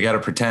they got to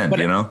pretend?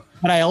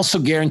 But I also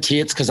guarantee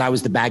it's because I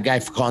was the bad guy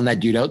for calling that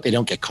dude out. They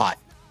don't get caught.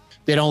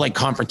 They don't like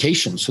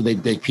confrontation, so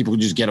they people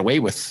just get away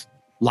with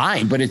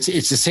lying. But it's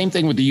the same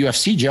thing with the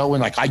UFC, Joe.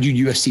 And like I do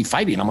UFC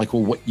fighting, I'm like,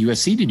 well, what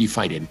UFC did you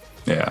fight in?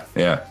 Yeah.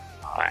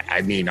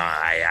 I mean,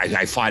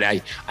 I fought.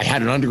 I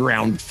had an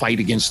underground fight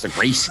against the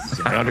Gracies.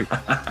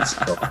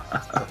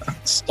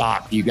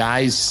 Stop, you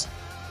guys.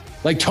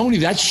 Like, Tony,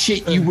 that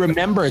shit you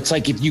remember. It's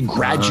like if you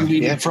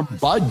graduated from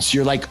Buds,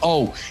 you're like,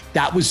 oh,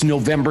 that was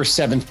November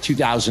 7th,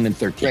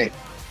 2013. Right.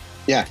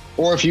 Yeah.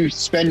 Or if you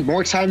spend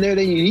more time there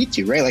than you need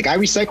to, right? Like I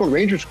recycled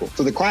Ranger School.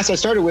 So the class I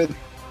started with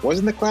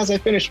wasn't the class I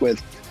finished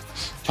with.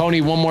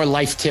 Tony, one more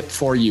life tip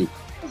for you.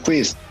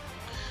 Please.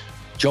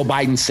 Joe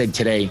Biden said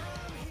today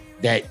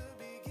that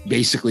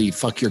basically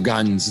fuck your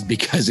guns,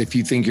 because if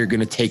you think you're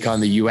going to take on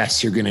the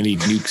US, you're going to need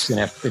nukes and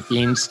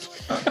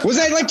F-15s. Was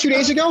that like 2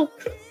 days ago?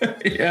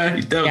 Yeah,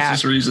 that was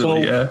just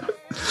recently.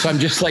 So I'm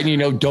just letting you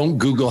know, don't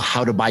Google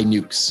how to buy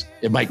nukes.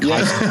 It might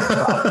cause.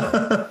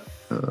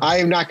 I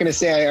am not going to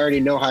say I already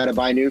know how to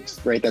buy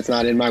nukes. Right, that's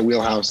not in my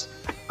wheelhouse.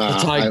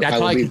 That's all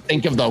I can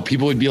think of, though.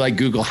 People would be like,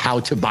 Google how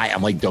to buy.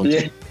 I'm like, don't.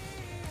 Yeah,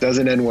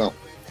 doesn't end well.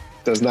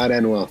 Does not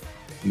end well.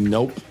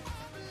 Nope.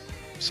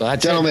 So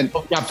that's gentlemen.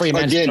 Got for you,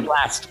 man. Again,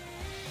 blast.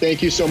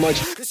 Thank you so much.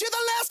 'Cause you're the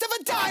last of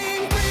a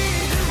dying breed.